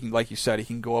 And he can, like you said, he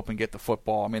can go up and get the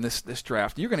football. I mean, this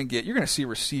draft, you're going to see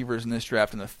receivers in this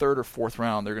draft in the 3rd or 4th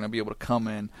round. They're going to be able to come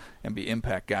in and be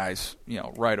impact guys,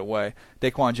 right away.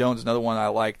 Daquan Jones, another one I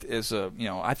liked, is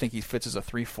I think he fits as a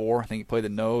 3-4. I think he played the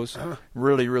nose,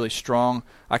 really, really strong.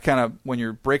 I kind of, when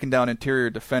you're breaking down interior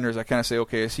defenders, I kind of say,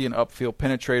 okay, is he an upfield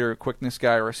penetrator, a quickness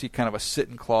guy, or is he kind of a sit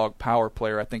and clog power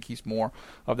player? I think he's more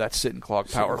of that sit and clog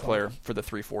power player for the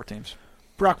 3-4 teams.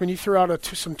 Brockman, you threw out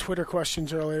some Twitter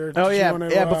questions earlier.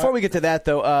 Before we get to that,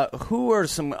 though, who are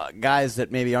some guys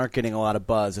that maybe aren't getting a lot of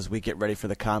buzz as we get ready for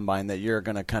the Combine that you're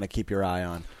going to kind of keep your eye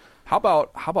on? How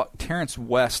about Terrence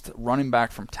West, running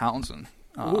back from Townsend?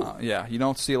 You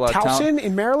don't see a lot of Towson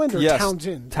in Maryland or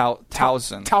Townsend?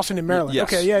 Towson. Towson in Maryland.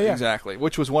 Yes, okay, yeah. Exactly,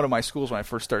 which was one of my schools when I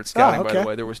first started scouting, by the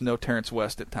way. There was no Terrence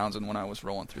West at Townsend when I was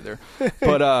rolling through there.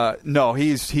 But, no,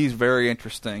 he's very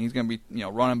interesting. He's going to be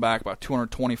running back about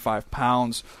 225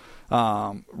 pounds,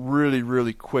 really,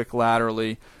 really quick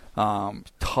laterally,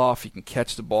 tough. He can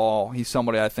catch the ball. He's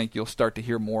somebody I think you'll start to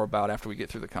hear more about after we get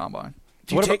through the Combine.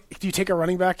 Do you take a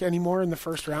running back anymore in the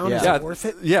first round? Yeah. Is it worth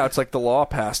it? Yeah, it's like the law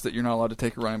passed that you're not allowed to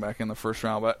take a running back in the first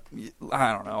round. But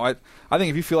I don't know. I think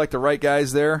if you feel like the right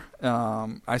guy's there,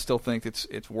 I still think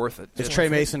it's worth it. Is Trey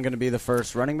Mason going to be the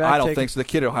first running back? I don't think so. The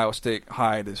kid at Ohio State,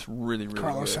 Hyde, is really, really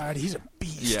Carlos good. Hyde, he's a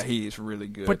beast. Yeah, he's really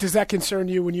good. But does that concern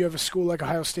you when you have a school like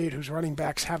Ohio State whose running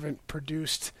backs haven't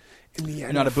produced in the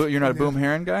end? You're not a Boom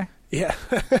Herron guy? Yeah.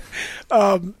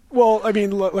 Well, I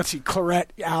mean, let's see.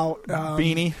 Claret out.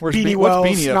 Beanie. What's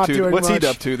Beanie up to? What's he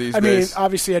up to these days? I mean,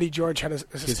 obviously Eddie George had a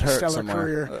stellar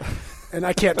somewhere. career. And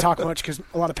I can't talk much because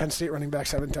a lot of Penn State running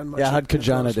backs haven't done much. Yeah, how'd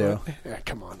Kajana do? Yeah,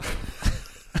 come on.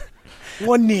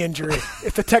 One knee injury.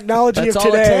 If the technology That's of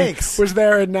all it today takes. was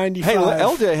there in 95. Hey,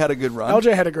 LJ had a good run.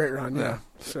 LJ had a great run, yeah.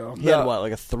 So he had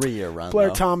like a 3-year run. Blair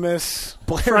though. Thomas,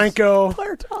 Franco.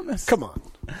 Blair Thomas. Come on.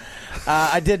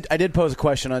 I did pose a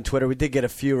question on Twitter. We did get a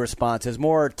few responses,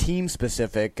 more team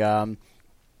specific.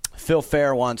 Phil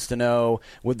Fair wants to know: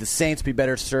 would the Saints be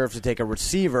better served to take a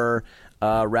receiver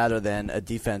rather than a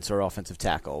defense or offensive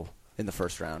tackle in the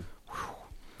first round?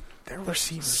 Their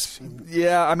receivers.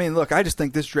 Yeah, I mean, look, I just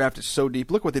think this draft is so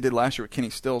deep. Look what they did last year with Kenny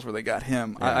Stills, where they got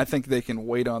him. Yeah. I think they can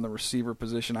wait on the receiver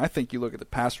position. I think you look at the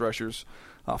pass rushers,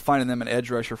 finding them an edge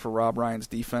rusher for Rob Ryan's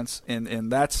defense,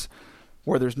 and that's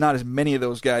where there's not as many of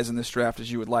those guys in this draft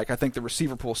as you would like. I think the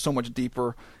receiver pool is so much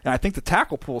deeper, and I think the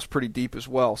tackle pool is pretty deep as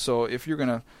well. So if you're going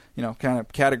to, kind of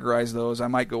categorize those, I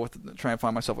might go with try and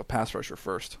find myself a pass rusher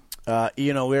first.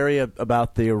 Ian O'Leary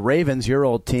about the Ravens, your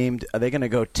old team. Are they going to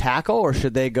go tackle, or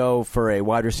should they go for a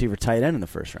wide receiver tight end in the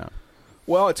first round?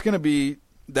 Well, that's going to be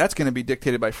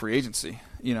dictated by free agency,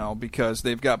 because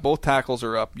they've got both tackles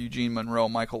are up. Eugene Monroe,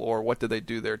 Michael Orr. What did they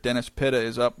do there? Dennis Pitta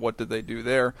is up. What did they do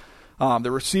there?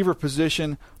 The receiver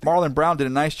position, Marlon Brown did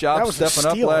a nice job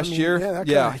stepping up last year.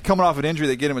 Yeah, coming off an injury,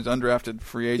 they get him as undrafted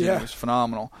free agent. Yeah. It was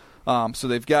phenomenal. So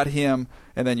they've got him,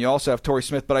 and then you also have Torrey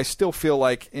Smith. But I still feel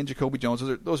like in Jacoby Jones,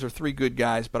 those are three good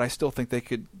guys. But I still think they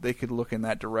could look in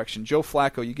that direction. Joe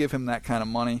Flacco, you give him that kind of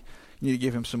money, you need to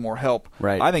give him some more help.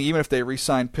 Right. I think even if they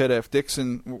re-sign Pitta, if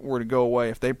Dixon were to go away,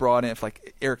 if they brought in, if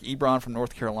like Eric Ebron from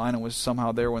North Carolina was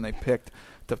somehow there when they picked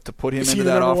to put him into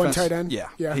that offense. One tight end?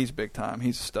 Yeah, he's big time.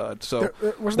 He's a stud. So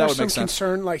wasn't there some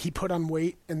concern like he put on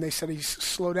weight and they said he's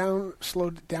slowed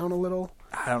down a little?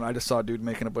 I don't know. I just saw a dude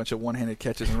making a bunch of one-handed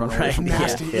catches and running away from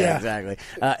nasty. Yeah, exactly.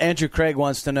 Andrew Craig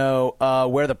wants to know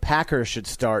where the Packers should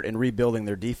start in rebuilding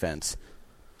their defense.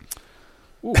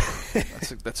 Ooh,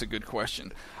 that's a good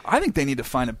question. I think they need to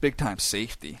find a big-time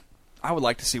safety. I would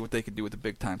like to see what they could do with a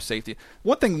big-time safety.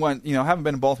 One thing, having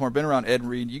been in Baltimore, been around Ed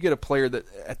Reed, you get a player that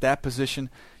at that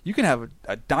position, you can have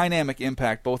a dynamic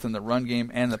impact both in the run game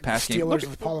and the pass game. Steelers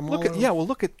with Polamalu.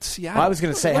 Look at Seattle. Well, I was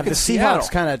going to say, have the Seahawks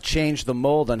kind of changed the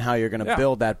mold on how you're going to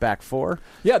build that back four?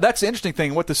 Yeah, that's the interesting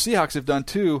thing. What the Seahawks have done,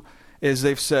 too, is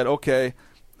they've said, okay,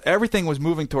 everything was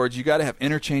moving towards you got to have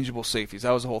interchangeable safeties.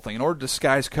 That was the whole thing. In order to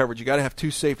disguise coverage, you got to have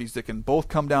two safeties that can both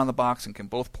come down the box and can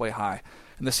both play high.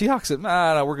 And the Seahawks said,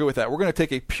 no, we're good with that. We're going to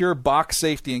take a pure box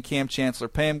safety in Cam Chancellor,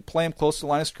 play him close to the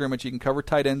line of scrimmage. He can cover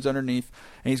tight ends underneath,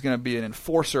 and he's going to be an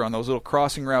enforcer on those little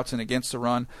crossing routes and against the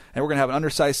run. And we're going to have an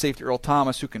undersized safety, Earl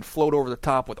Thomas, who can float over the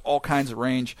top with all kinds of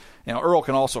range. Earl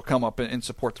can also come up and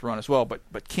support the run as well.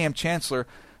 But Cam Chancellor,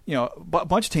 a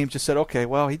bunch of teams just said, okay,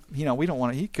 well, we don't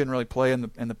want to. He couldn't really play in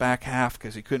the back half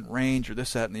because he couldn't range or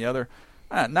this, that, and the other.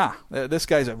 This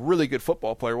guy's a really good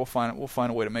football player. We'll find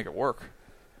a way to make it work.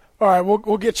 All right,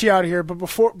 we'll get you out of here. But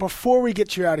before we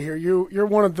get you out of here, you're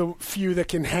one of the few that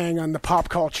can hang on the pop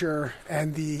culture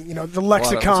and the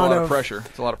lexicon of pressure.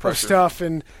 It's a lot of pressure. Of stuff.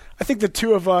 And I think the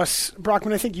two of us,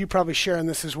 Brockman, I think you probably share in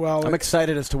this as well. I'm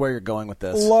excited as to where you're going with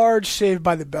this. Large Saved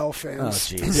by the Bell fans.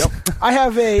 Oh, jeez. Yep. I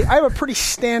have a pretty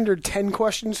standard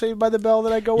 10-question Saved by the Bell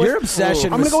that I go with. Your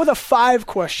obsession. I'm going to go with a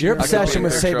 5-question. Your obsession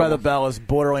with Saved by the Bell is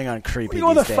bordering on creepy.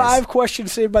 We'll go with a 5-question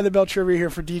Saved by the Bell trivia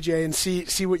here for DJ and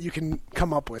see what you can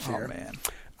come up with here.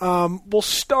 Oh man. We'll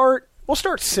start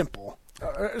simple,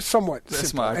 somewhat That's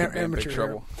simple. in big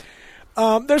trouble.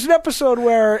 There's an episode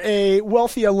where a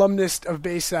wealthy alumnus of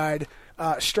Bayside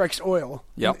strikes oil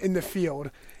in the field.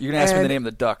 You're going to ask me the name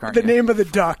of the duck, aren't you? The name of the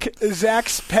duck,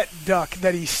 Zach's pet duck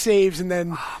that he saves and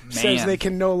then says they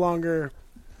can no longer.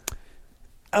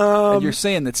 And you're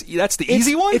saying that's the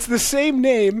easy one? It's the same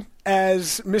name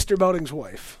as Mr. Belding's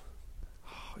wife.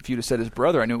 If you'd have said his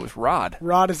brother, I knew it was Rod.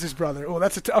 Rod is his brother. Oh,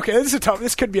 that's okay.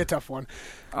 This could be a tough one.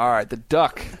 All right, the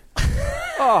duck.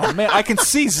 Oh man, I can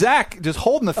see Zach just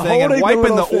holding the thing and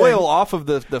wiping the oil off of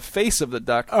the face of the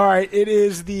duck. All right, it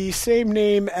is the same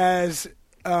name as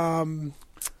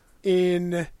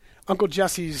in Uncle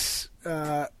Jesse's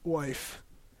wife.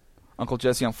 Uncle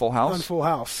Jesse on Full House. On Full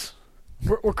House,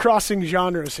 we're crossing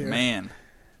genres here. Man.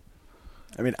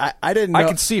 I mean, I didn't know. I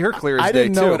can see her clear as day, I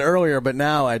didn't know too. it earlier, but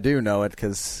now I do know it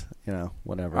because,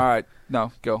 whatever. All right.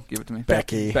 No, go. Give it to me.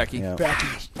 Becky. Yeah.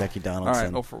 Becky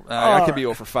Donaldson. All right. I could be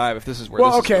 0 for 5 if this is where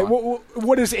this is going.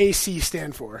 What does AC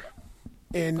stand for?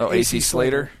 AC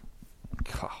Slater?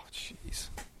 Oh, jeez.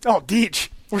 Oh, Deej.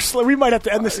 We might have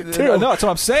to end this at 2. No, that's what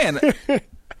I'm saying.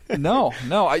 No.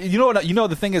 You know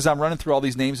the thing is, I'm running through all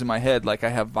these names in my head. Like I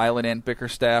have Violet Ann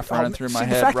Bickerstaff running through my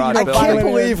head. Rod I Belding. can't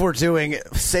believe we're doing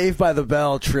Saved by the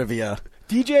Bell trivia.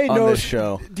 DJ on knows. This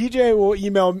show. DJ will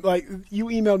email you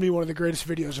emailed me one of the greatest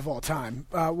videos of all time.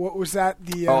 What was that?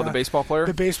 The baseball player.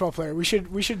 The baseball player. We should.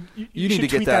 You need to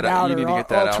tweet get that out. You need to get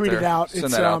that out. I'll tweet there. it out.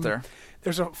 Send that out there.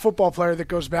 There's a football player that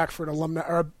goes back for an alumni,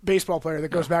 or a baseball player that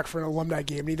goes back for an alumni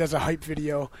game, and he does a hype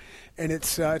video, and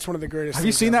it's one of the greatest. Have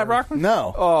you seen that, Brockman?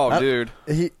 No. Oh, dude.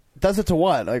 He does it to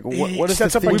what? Like what is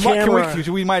sets the up a theme? camera.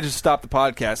 We might just stop the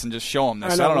podcast and just show them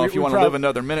this. I don't know if you want to live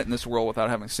another minute in this world without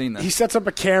having seen this. He sets up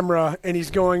a camera, and he's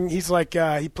like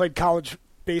he played college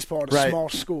baseball at a small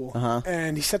school,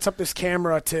 and he sets up this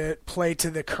camera to play to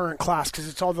the current class because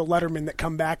it's all the lettermen that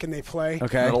come back and they play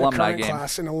an alumni game.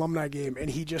 Class, an alumni game,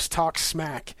 and he just talks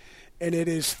smack. And it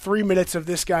is 3 minutes of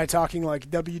this guy talking like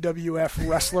WWF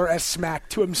wrestler as smack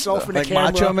to himself in a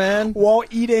camera, Macho Man, while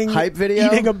eating hype video,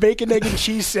 eating a bacon, egg, and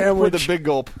cheese sandwich with a big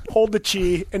gulp. Hold the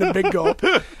chi and a big gulp.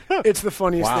 It's the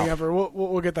funniest thing ever.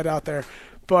 We'll get that out there.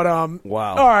 But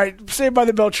wow. All right, Saved by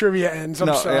the Bell trivia ends.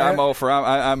 I'm sorry. I'm over.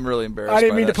 I'm really embarrassed. I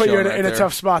didn't mean to put you in right a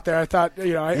tough spot there. I thought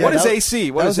what is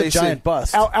AC? What is AC? A giant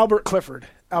bust. Albert Clifford.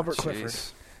 Clifford.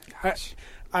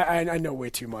 I know way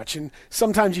too much, and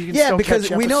sometimes you can still because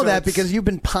catch we know that episodes. because you've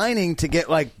been pining to get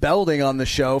like Belding on the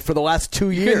show for the last 2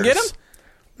 years. You can get him?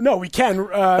 No, we can.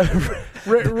 The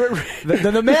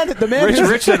man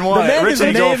Rich didn't want it. Whose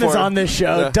name is on this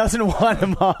show doesn't want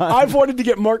him on. I've wanted to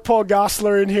get Mark Paul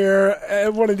Gosselaar in here. I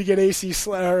wanted to get AC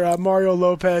Mario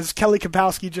Lopez. Kelly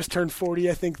Kapowski just turned 40,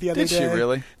 I think, the other day. Did she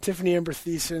really? Tiffany Amber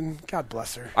Thiessen. God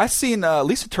bless her. I've seen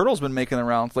Lisa Turtle's been making the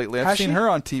rounds lately. I've seen her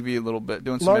on TV a little bit,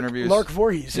 doing some interviews. Lark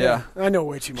Voorhees, yeah. I know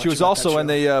way too much. She was also in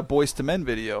the Boys to Men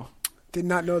video. Did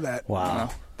not know that.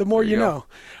 Wow. The more you know.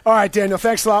 All right, Daniel,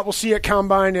 thanks a lot. We'll see you at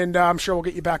Combine, and I'm sure we'll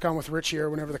get you back on with Rich here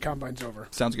whenever the Combine's over.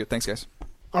 Sounds good. Thanks, guys.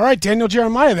 All right, Daniel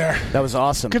Jeremiah there. That was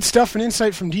awesome. Good stuff and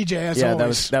insight from DJ, as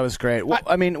always. That was great. Well,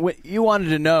 I mean, you wanted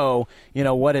to know,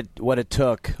 what it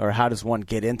took, or how does one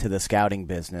get into the scouting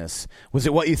business? Was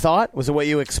it what you thought? Was it what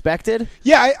you expected?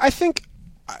 Yeah, I think,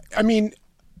 I mean,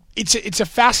 it's a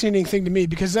fascinating thing to me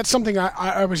because that's something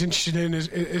I was interested in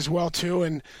as well, too,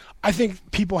 and I think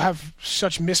people have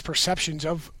such misperceptions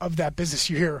of that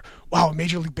business. You hear, wow,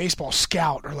 Major League Baseball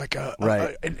scout or like an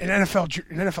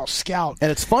NFL scout. And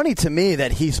it's funny to me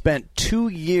that he spent 2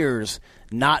 years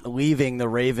not leaving the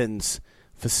Ravens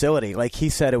facility. Like he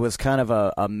said, it was kind of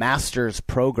a master's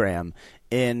program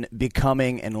in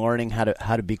becoming and learning how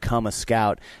to become a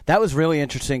scout. That was really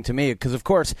interesting to me because, of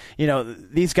course,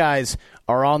 these guys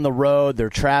are on the road. They're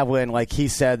traveling, like he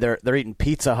said. They're eating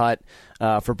Pizza Hut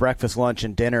for breakfast, lunch,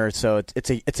 and dinner. So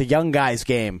it's a young guy's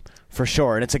game for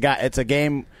sure, and it's a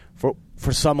game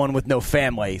for someone with no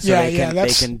family, so they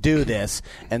can do this.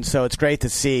 And so it's great to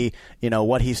see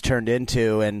what he's turned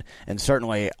into, and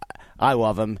certainly I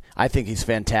love him. I think he's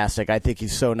fantastic. I think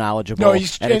he's so knowledgeable.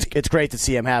 It's great to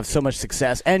see him have so much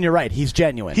success. And you're right, he's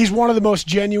genuine. He's one of the most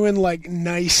genuine,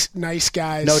 nice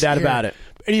guys. No doubt about it.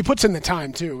 And he puts in the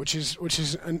time too, which is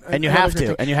and you have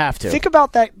to. Think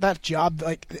about that job.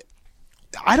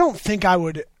 I don't think I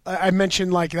would. I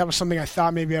mentioned that was something I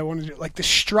thought maybe I wanted to do. The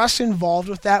stress involved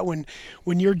with that when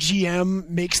your GM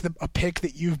makes a pick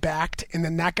that you've backed and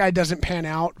then that guy doesn't pan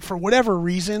out for whatever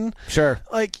reason. Sure.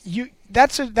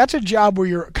 That's a job where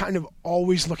you're kind of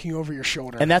always looking over your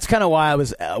shoulder. And that's kind of why I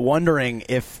was wondering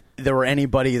if there were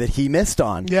anybody that he missed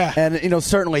on. Yeah. And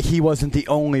certainly he wasn't the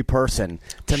only person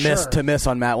to miss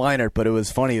on Matt Leinart, but it was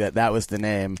funny that was the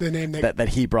name that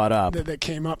he brought up. That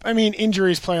came up. I mean,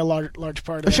 injuries play a large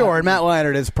part of that. Sure, and Matt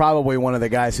Leinart is probably one of the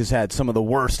guys who's had some of the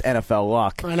worst NFL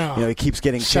luck. I know. He keeps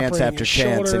getting chance after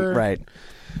chance. Right.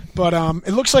 But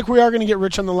it looks like we are going to get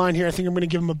Rich on the line here. I think I'm going to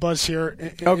give him a buzz here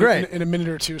in a minute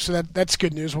or two. So that's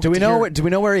good news. Do we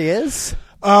know where he is?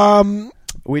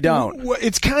 We don't.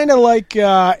 It's kind of like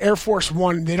Air Force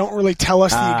One. They don't really tell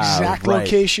us the exact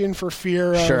location for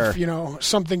fear of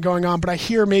something going on. But I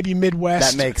hear maybe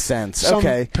Midwest. That makes sense. Some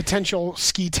potential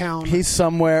ski town. He's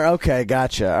somewhere. Okay,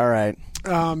 gotcha. All right.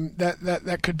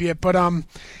 That could be it. But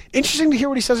interesting to hear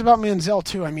what he says about Manziel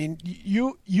too. I mean,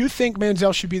 you think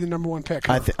Manziel should be the number one pick?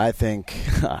 Huh? I think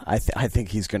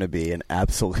he's going to be an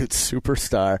absolute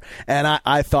superstar. And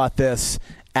I thought this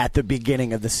at the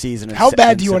beginning of the season. How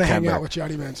bad do you want to hang out with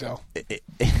Johnny Manziel?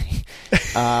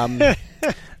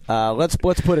 Let's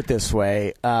put it this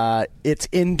way. It's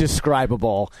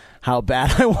indescribable how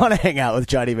bad I want to hang out with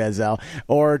Johnny Manziel,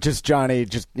 or just Johnny,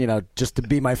 just to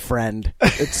be my friend.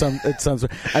 It sounds.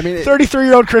 I mean,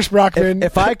 33-year-old Chris Brockman.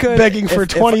 If I could begging for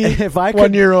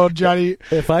 21-year-old Johnny.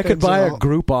 If I could buy a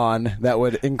Groupon that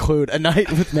would include a night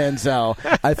with Manziel,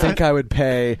 I think I would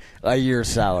pay a year's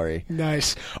salary.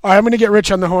 Nice. All right, I'm going to get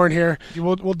Rich on the horn here.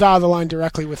 We'll dial the line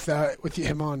directly with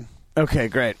him on. Okay,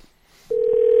 great.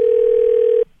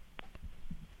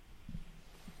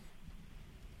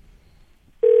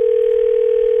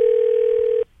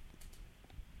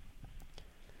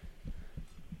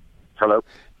 Hello?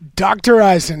 Dr.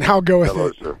 Eisen, how goeth it?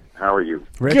 Hello, sir. How are you?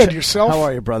 Rich, good, yourself? How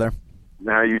are you, brother?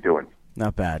 How are you doing?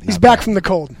 Not bad. He's back from the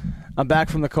cold. I'm back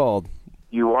from the cold.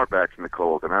 You are back from the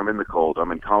cold, and I'm in the cold.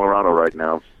 I'm in Colorado right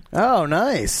now. Oh,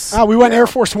 nice. We went Air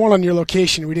Force One on your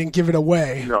location. We didn't give it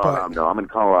away. No, I'm in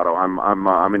Colorado.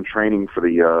 I'm in training for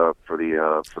the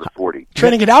 40.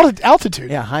 Training at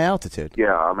altitude. Yeah, high altitude.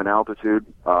 Yeah, I'm in altitude.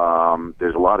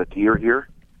 There's a lot of deer here.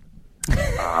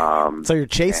 So you're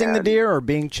chasing the deer or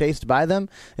being chased by them?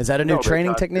 Is that a new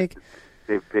training technique?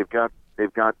 They've got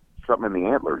something in the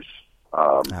antlers.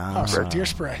 So deer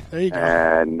spray. There you go.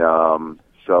 And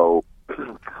so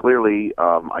clearly,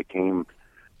 I came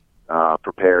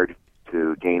prepared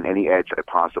to gain any edge I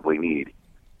possibly need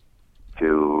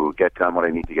to get done what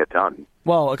I need to get done.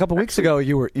 Well, a couple weeks ago,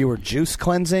 you were juice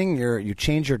cleansing. You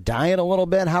changed your diet a little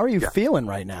bit. How are you feeling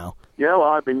right now? Yeah,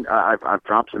 well, I've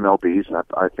dropped some lbs.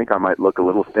 I think I might look a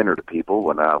little thinner to people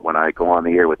when I go on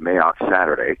the air with Mayock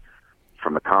Saturday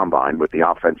from the Combine with the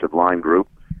offensive line group,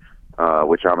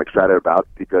 which I'm excited about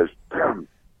because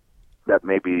that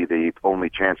may be the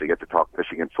only chance I get to talk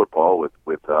Michigan football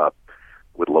with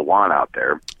Lawan out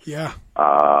there. Yeah.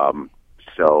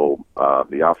 So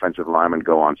the offensive linemen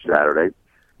go on Saturday.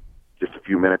 Just a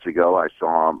few minutes ago, I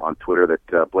saw on Twitter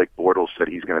that Blake Bortles said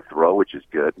he's going to throw, which is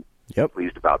good. Yep.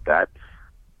 Pleased about that.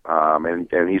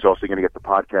 And he's also going to get the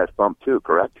podcast bump too,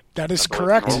 correct? That is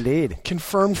correct. Indeed.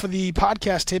 Confirmed for the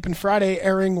podcast taping Friday,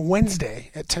 airing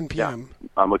Wednesday at 10 p.m. Yeah,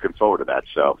 I'm looking forward to that.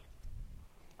 So,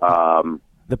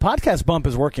 the podcast bump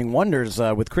is working wonders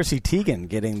with Chrissy Teigen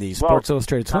getting the Sports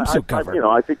Illustrated swimsuit cover.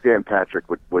 I think Dan Patrick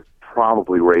would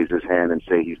probably raise his hand and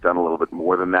say he's done a little bit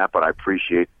more than that, but I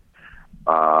appreciate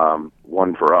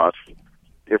one for us.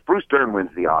 If Bruce Dern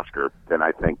wins the Oscar, then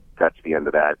I think that's the end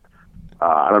of that.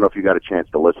 I don't know if you got a chance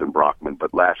to listen, Brockman,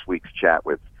 but last week's chat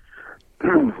with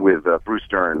Bruce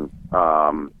Dern,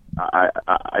 I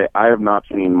have not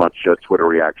seen much Twitter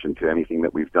reaction to anything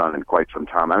that we've done in quite some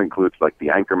time. That includes like the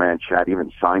Anchorman chat,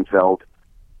 even Seinfeld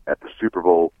at the Super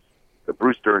Bowl. The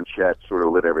Bruce Dern chat sort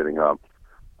of lit everything up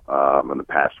in the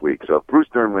past week. So if Bruce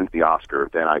Dern wins the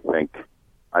Oscar, then I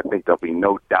think there'll be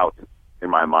no doubt in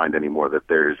my mind anymore that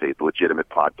there's a legitimate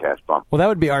podcast bump. Well, that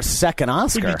would be our second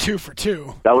Oscar. We'd be 2 for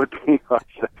 2. That would be our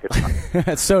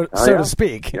second. so to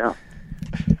speak. Yeah.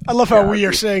 I love how we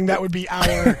are saying that would be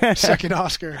our second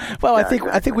Oscar. Well, I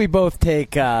think we both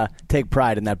take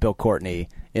pride in that Bill Courtney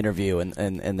interview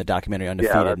and the documentary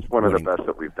Undefeated. Yeah, that's one of the best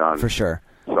that we've done for sure.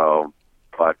 So,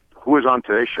 but who is on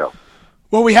today's show?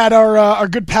 Well, we had our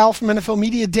good pal from NFL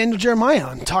Media, Daniel Jeremiah,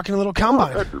 on talking a little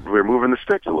combine. We're moving the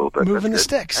sticks a little bit. Moving the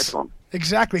sticks. Excellent.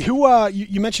 Exactly. Who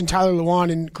you mentioned Tyler Lewan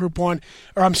in Group 1,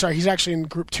 or I'm sorry, he's actually in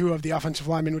Group 2 of the offensive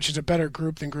linemen, which is a better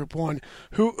group than Group 1.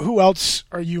 Who else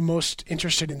are you most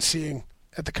interested in seeing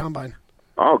at the combine?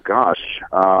 Oh gosh,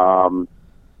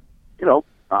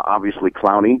 obviously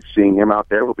Clowney. Seeing him out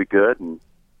there will be good, and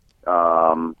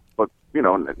but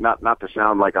not to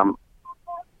sound like I'm.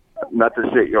 Not to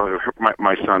say,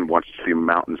 my son wants to see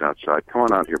mountains outside. Come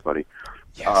on out here, buddy.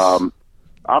 Yes.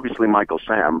 Obviously, Michael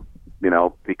Sam,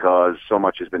 because so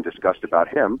much has been discussed about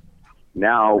him.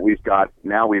 Now we've got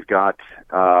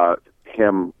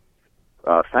him,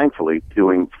 thankfully,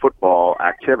 doing football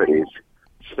activities.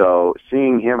 So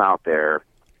seeing him out there,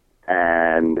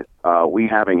 and we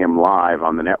having him live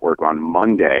on the network on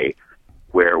Monday,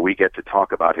 where we get to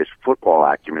talk about his football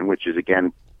acumen, which is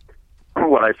again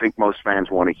what I think most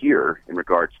fans want to hear in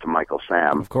regards to Michael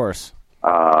Sam. Of course.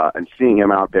 And seeing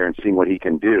him out there and seeing what he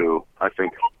can do, I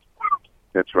think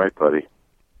that's right, buddy.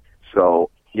 So,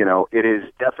 it is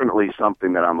definitely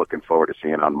something that I'm looking forward to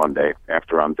seeing on Monday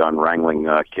after I'm done wrangling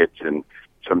kids and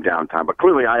some downtime. But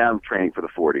clearly I am training for the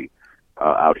 40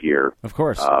 out here. Of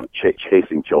course.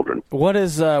 Chasing children.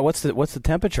 What's the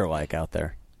temperature like out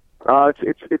there?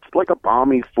 It's like a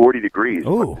balmy 40 degrees.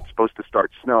 Ooh. But it's supposed to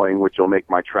start snowing, which will make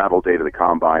my travel day to the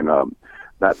combine.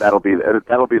 That'll be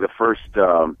the first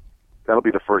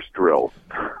drill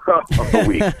of the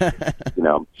week.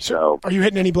 So are you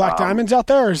hitting any black diamonds out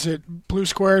there, or is it blue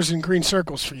squares and green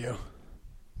circles for you?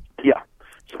 Yeah.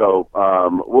 So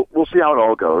we'll see how it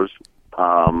all goes. But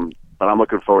I'm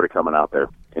looking forward to coming out there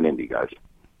in Indy, guys.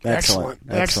 Excellent.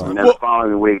 And then the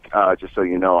following week, just so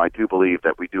you know, I do believe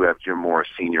that we do have Jim Morris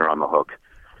Sr. on the hook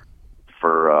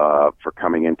for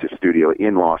coming into studio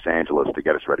in Los Angeles to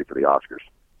get us ready for the Oscars.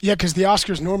 Yeah, because the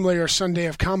Oscars normally are Sunday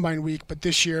of Combine Week, but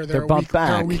this year they're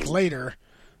a week later.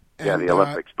 And, the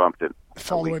Olympics bumped it.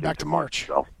 All the way back to March.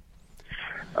 So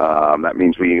that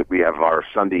means we have our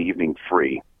Sunday evening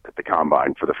free at the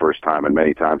Combine for the first time, and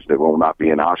many times there will not be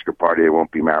an Oscar party. There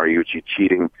won't be Mariucci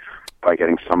cheating by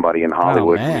getting somebody in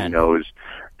Hollywood who he knows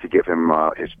to give him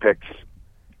his picks,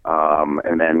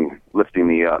 and then lifting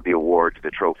the award to the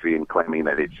trophy and claiming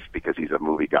that it's because he's a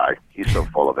movie guy. He's so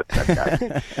full of it, that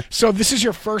guy. So this is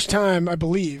your first time, I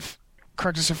believe,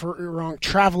 correct us if we're wrong,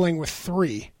 traveling with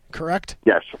 3, correct?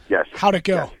 Yes. How'd it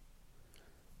go? Yes.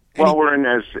 Well, we're in,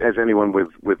 as anyone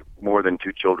with more than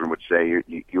 2 children would say,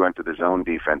 you enter the zone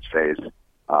defense phase.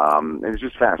 And it's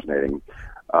just fascinating.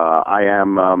 I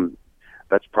am...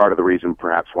 That's part of the reason,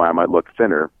 perhaps, why I might look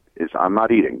thinner. Is I'm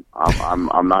not eating.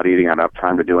 I'm not eating. I don't have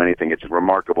time to do anything. It's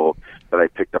remarkable that I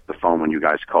picked up the phone when you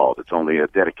guys called. It's only a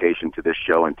dedication to this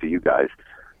show and to you guys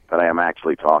that I am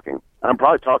actually talking. I'm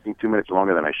probably talking 2 minutes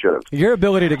longer than I should have. Your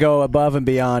ability to go above and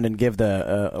beyond and give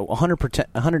the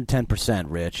 110%,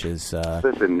 Rich, is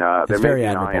listen. There may very be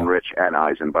an admirable. I in Rich and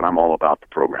Eisen, but I'm all about the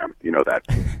program. You know that.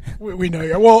 We know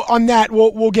you. Well, on that,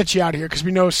 we'll get you out of here because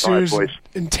we know Suze boys.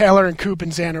 and Taylor and Coop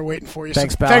and Zan are waiting for you.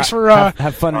 Thanks, so pal. Thanks for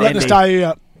have fun in letting us Indy. tie you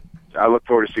up. I look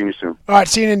forward to seeing you soon. All right,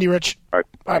 see you in Indy, Rich. All right.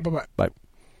 All right, bye-bye. Bye.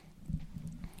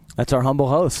 That's our humble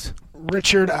host,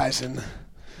 Richard Eisen.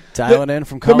 dialing in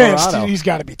from The Colorado. man, he's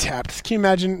got to be tapped. Can you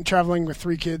imagine traveling with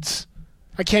 3 kids?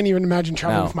 I can't even imagine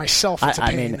traveling with myself. It's a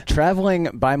pain. I mean, traveling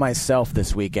by myself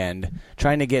this weekend,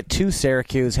 trying to get to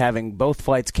Syracuse, having both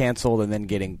flights canceled, and then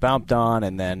getting bumped on,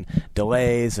 and then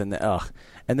delays, and then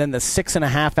the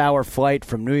 6.5-hour flight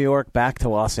from New York back to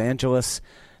Los Angeles.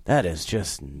 That is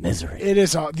just misery. It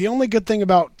is. The only good thing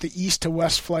about the east to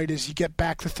west flight is you get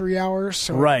back the 3 hours,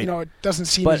 so right. it doesn't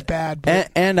seem as bad. But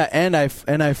and I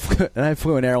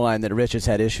flew an airline that Rich has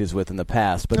had issues with in the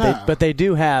past, but they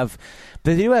do have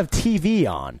TV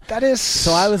on. That is.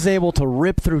 So I was able to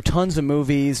rip through tons of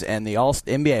movies and the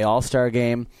NBA All-Star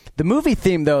Game. The movie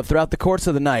theme, though, throughout the course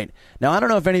of the night. Now I don't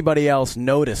know if anybody else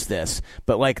noticed this,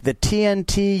 but like the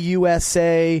TNT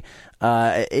USA.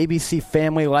 ABC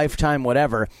Family, Lifetime,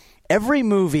 whatever. Every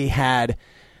movie had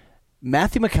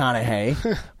Matthew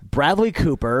McConaughey, Bradley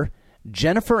Cooper,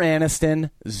 Jennifer Aniston,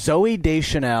 Zooey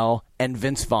Deschanel, and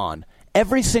Vince Vaughn.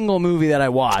 Every single movie that I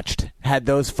watched had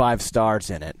those 5 stars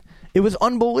in it. It was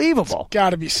unbelievable.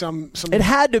 Got to be some. It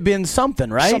had to have been something,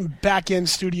 right? Some back-end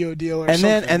studio deal or and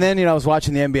something. Then I was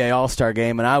watching the NBA All-Star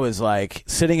game, and I was like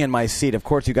sitting in my seat. Of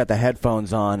course, you got the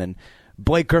headphones on, and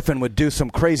Blake Griffin would do some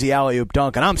crazy alley-oop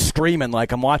dunk, and I'm screaming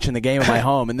like I'm watching the game in my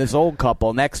home. And this old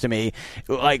couple next to me,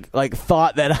 like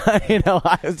thought that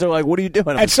they're like, "What are you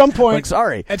doing?" At some point, like,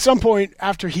 sorry. At some point,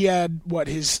 after he had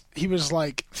he was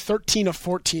like 13 of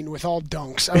 14 with all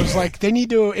dunks. I was like, they need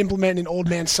to implement an old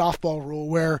man softball rule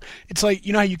where it's like,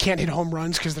 you know how you can't hit home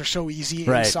runs because they're so easy in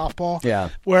softball. Yeah.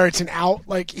 Where it's an out.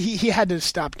 Like he had to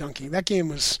stop dunking. That game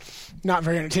was not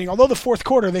very entertaining. Although the fourth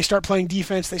quarter they start playing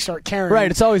defense, they start carrying. Right.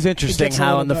 It's always interesting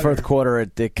how in the fourth quarter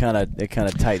it kind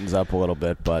of tightens up a little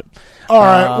bit. But all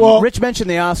right. Well, Rich mentioned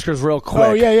the Oscars real quick.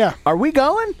 Oh yeah. Are we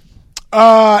going?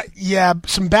 Yeah,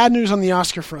 some bad news on the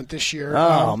Oscar front this year.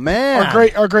 Oh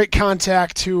man, our great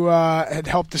contact who had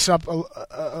helped us up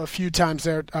a few times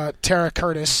there, Tara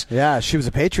Curtis. Yeah, she was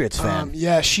a Patriots fan.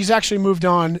 Yeah, she's actually moved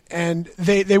on, and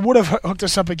they would have hooked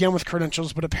us up again with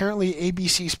credentials, but apparently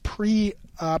ABC's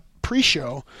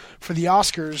pre-show for the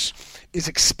Oscars is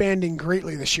expanding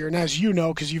greatly this year. And as you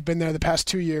know, because you've been there the past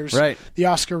 2 years, right, the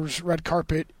Oscars red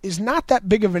carpet is not that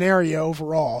big of an area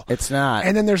overall. It's not.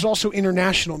 And then there's also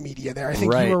international media there. I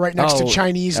think you were right next to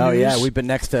Chinese news. Oh, yeah, we've been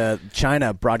next to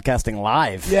China broadcasting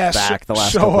live the last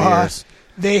couple of years.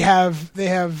 They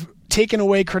have taken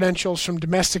away credentials from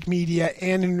domestic media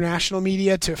and international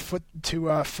media to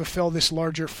fulfill this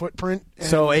larger footprint. And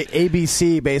so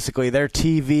ABC, basically, their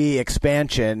TV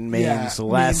expansion means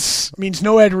less. Means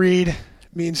no Ed Reed.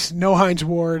 Means no Hines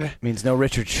Ward. Means no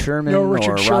Richard Sherman. No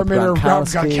Richard Sherman or Rob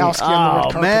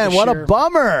Gronkowski. Oh, man, what a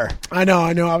bummer. I know.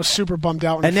 I was super bummed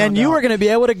out. And then you were going to be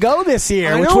able to go this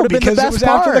year, which would have been the best it was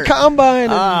part. after the Combine.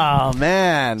 Oh,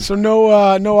 man. So no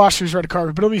Oscars red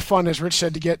carpet, but it'll be fun, as Rich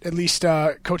said, to get at least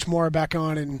Coach Mora back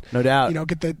on and no doubt,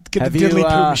 get the diddly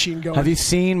poo machine going. Have you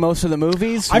seen most of the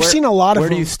movies? I've seen a lot of them. Where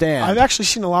do you stand? I've actually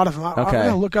seen a lot of them. Okay. I'm going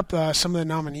to look up some of the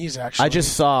nominees, actually. I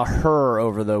just saw Her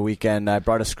over the weekend. I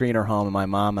brought a screener home, and my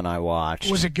mom and I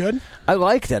watched. Was it good? I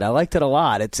liked it. I liked it a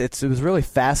lot. It was really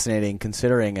fascinating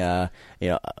considering, I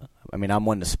mean, I'm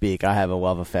one to speak. I have a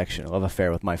love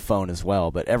affair with my phone as well.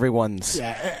 But everyone's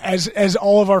as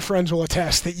all of our friends will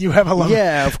attest that you have a love.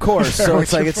 Yeah, of course. So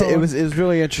it's like it was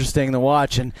really interesting to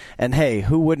watch. And hey,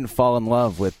 who wouldn't fall in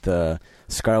love with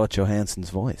Scarlett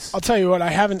Johansson's voice? I'll tell you what. I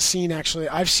haven't seen actually.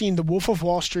 I've seen The Wolf of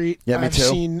Wall Street. Yeah, me too. I've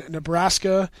seen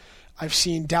Nebraska. I've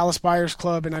seen Dallas Buyers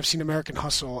Club, and I've seen American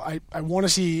Hustle. I want to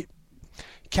see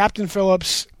Captain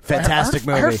Phillips. Fantastic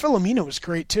movie. I heard Philomena was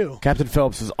great too. Captain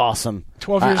Phillips was awesome.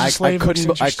 12 Years a Slave.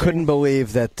 I couldn't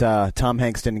believe that Tom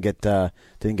Hanks didn't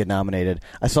get nominated.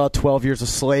 I saw 12 Years a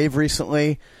Slave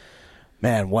recently.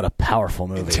 Man, what a powerful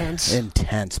movie.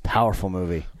 Intense, powerful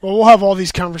movie. Well, we'll have all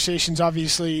these conversations,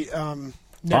 obviously,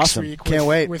 next week. Can't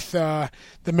wait. With the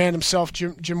man himself,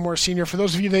 Jim Moore Sr. For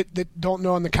those of you that don't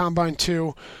know, on the Combine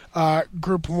 2,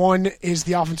 Group 1 is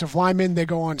the offensive linemen. They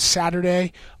go on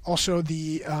Saturday. Also,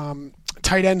 the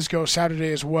tight ends go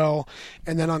Saturday as well.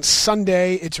 And then on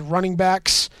Sunday, it's running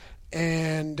backs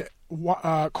and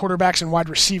quarterbacks and wide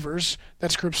receivers.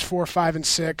 That's groups 4, 5, and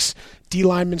 6. D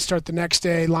linemen start the next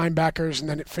day, linebackers, and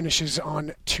then it finishes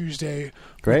on Tuesday.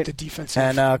 Great. With the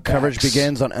defensive and coverage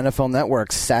begins on NFL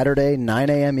Network Saturday, 9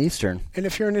 a.m. Eastern. And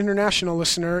if you're an international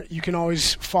listener, you can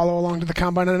always follow along to the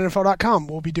Combine on NFL.com.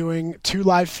 We'll be doing 2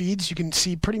 live feeds. You can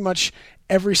see pretty much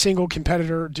every single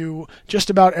competitor do just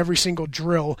about every single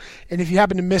drill. And if you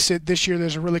happen to miss it, this year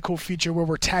there's a really cool feature where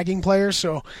we're tagging players.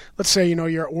 So let's say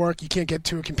you're at work, you can't get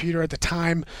to a computer at the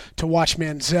time to watch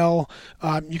Manziel.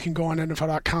 You can go on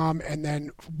NFL.com and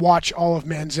then watch all of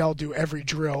Manziel do every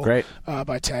drill. Great.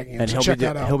 By tagging him. And so check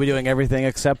that out. He'll be doing everything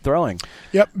except throwing.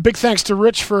 Yep. Big thanks to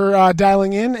Rich for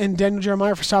dialing in and Daniel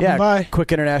Jeremiah for stopping by.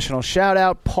 Quick international shout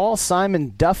out. Paul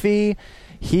Simon Duffy.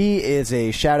 He is a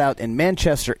shout-out in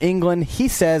Manchester, England. He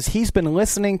says he's been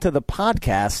listening to the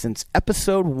podcast since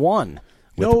episode 1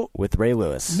 with Ray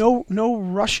Lewis. No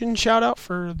Russian shout-out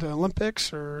for the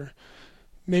Olympics, or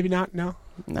maybe not? No?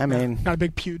 I mean... Not a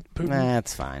big Putin? Nah,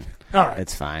 it's fine. All right.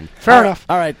 It's fine. Fair enough.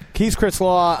 All right. He's Chris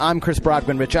Law. I'm Chris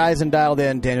Brockman. Rich Eisen dialed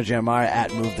in. Daniel Jeremiah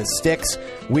at Move the Sticks.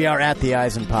 We are at the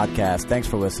Eisen Podcast. Thanks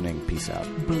for listening. Peace out.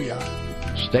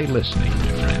 Booyah. Stay listening,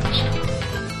 my friends.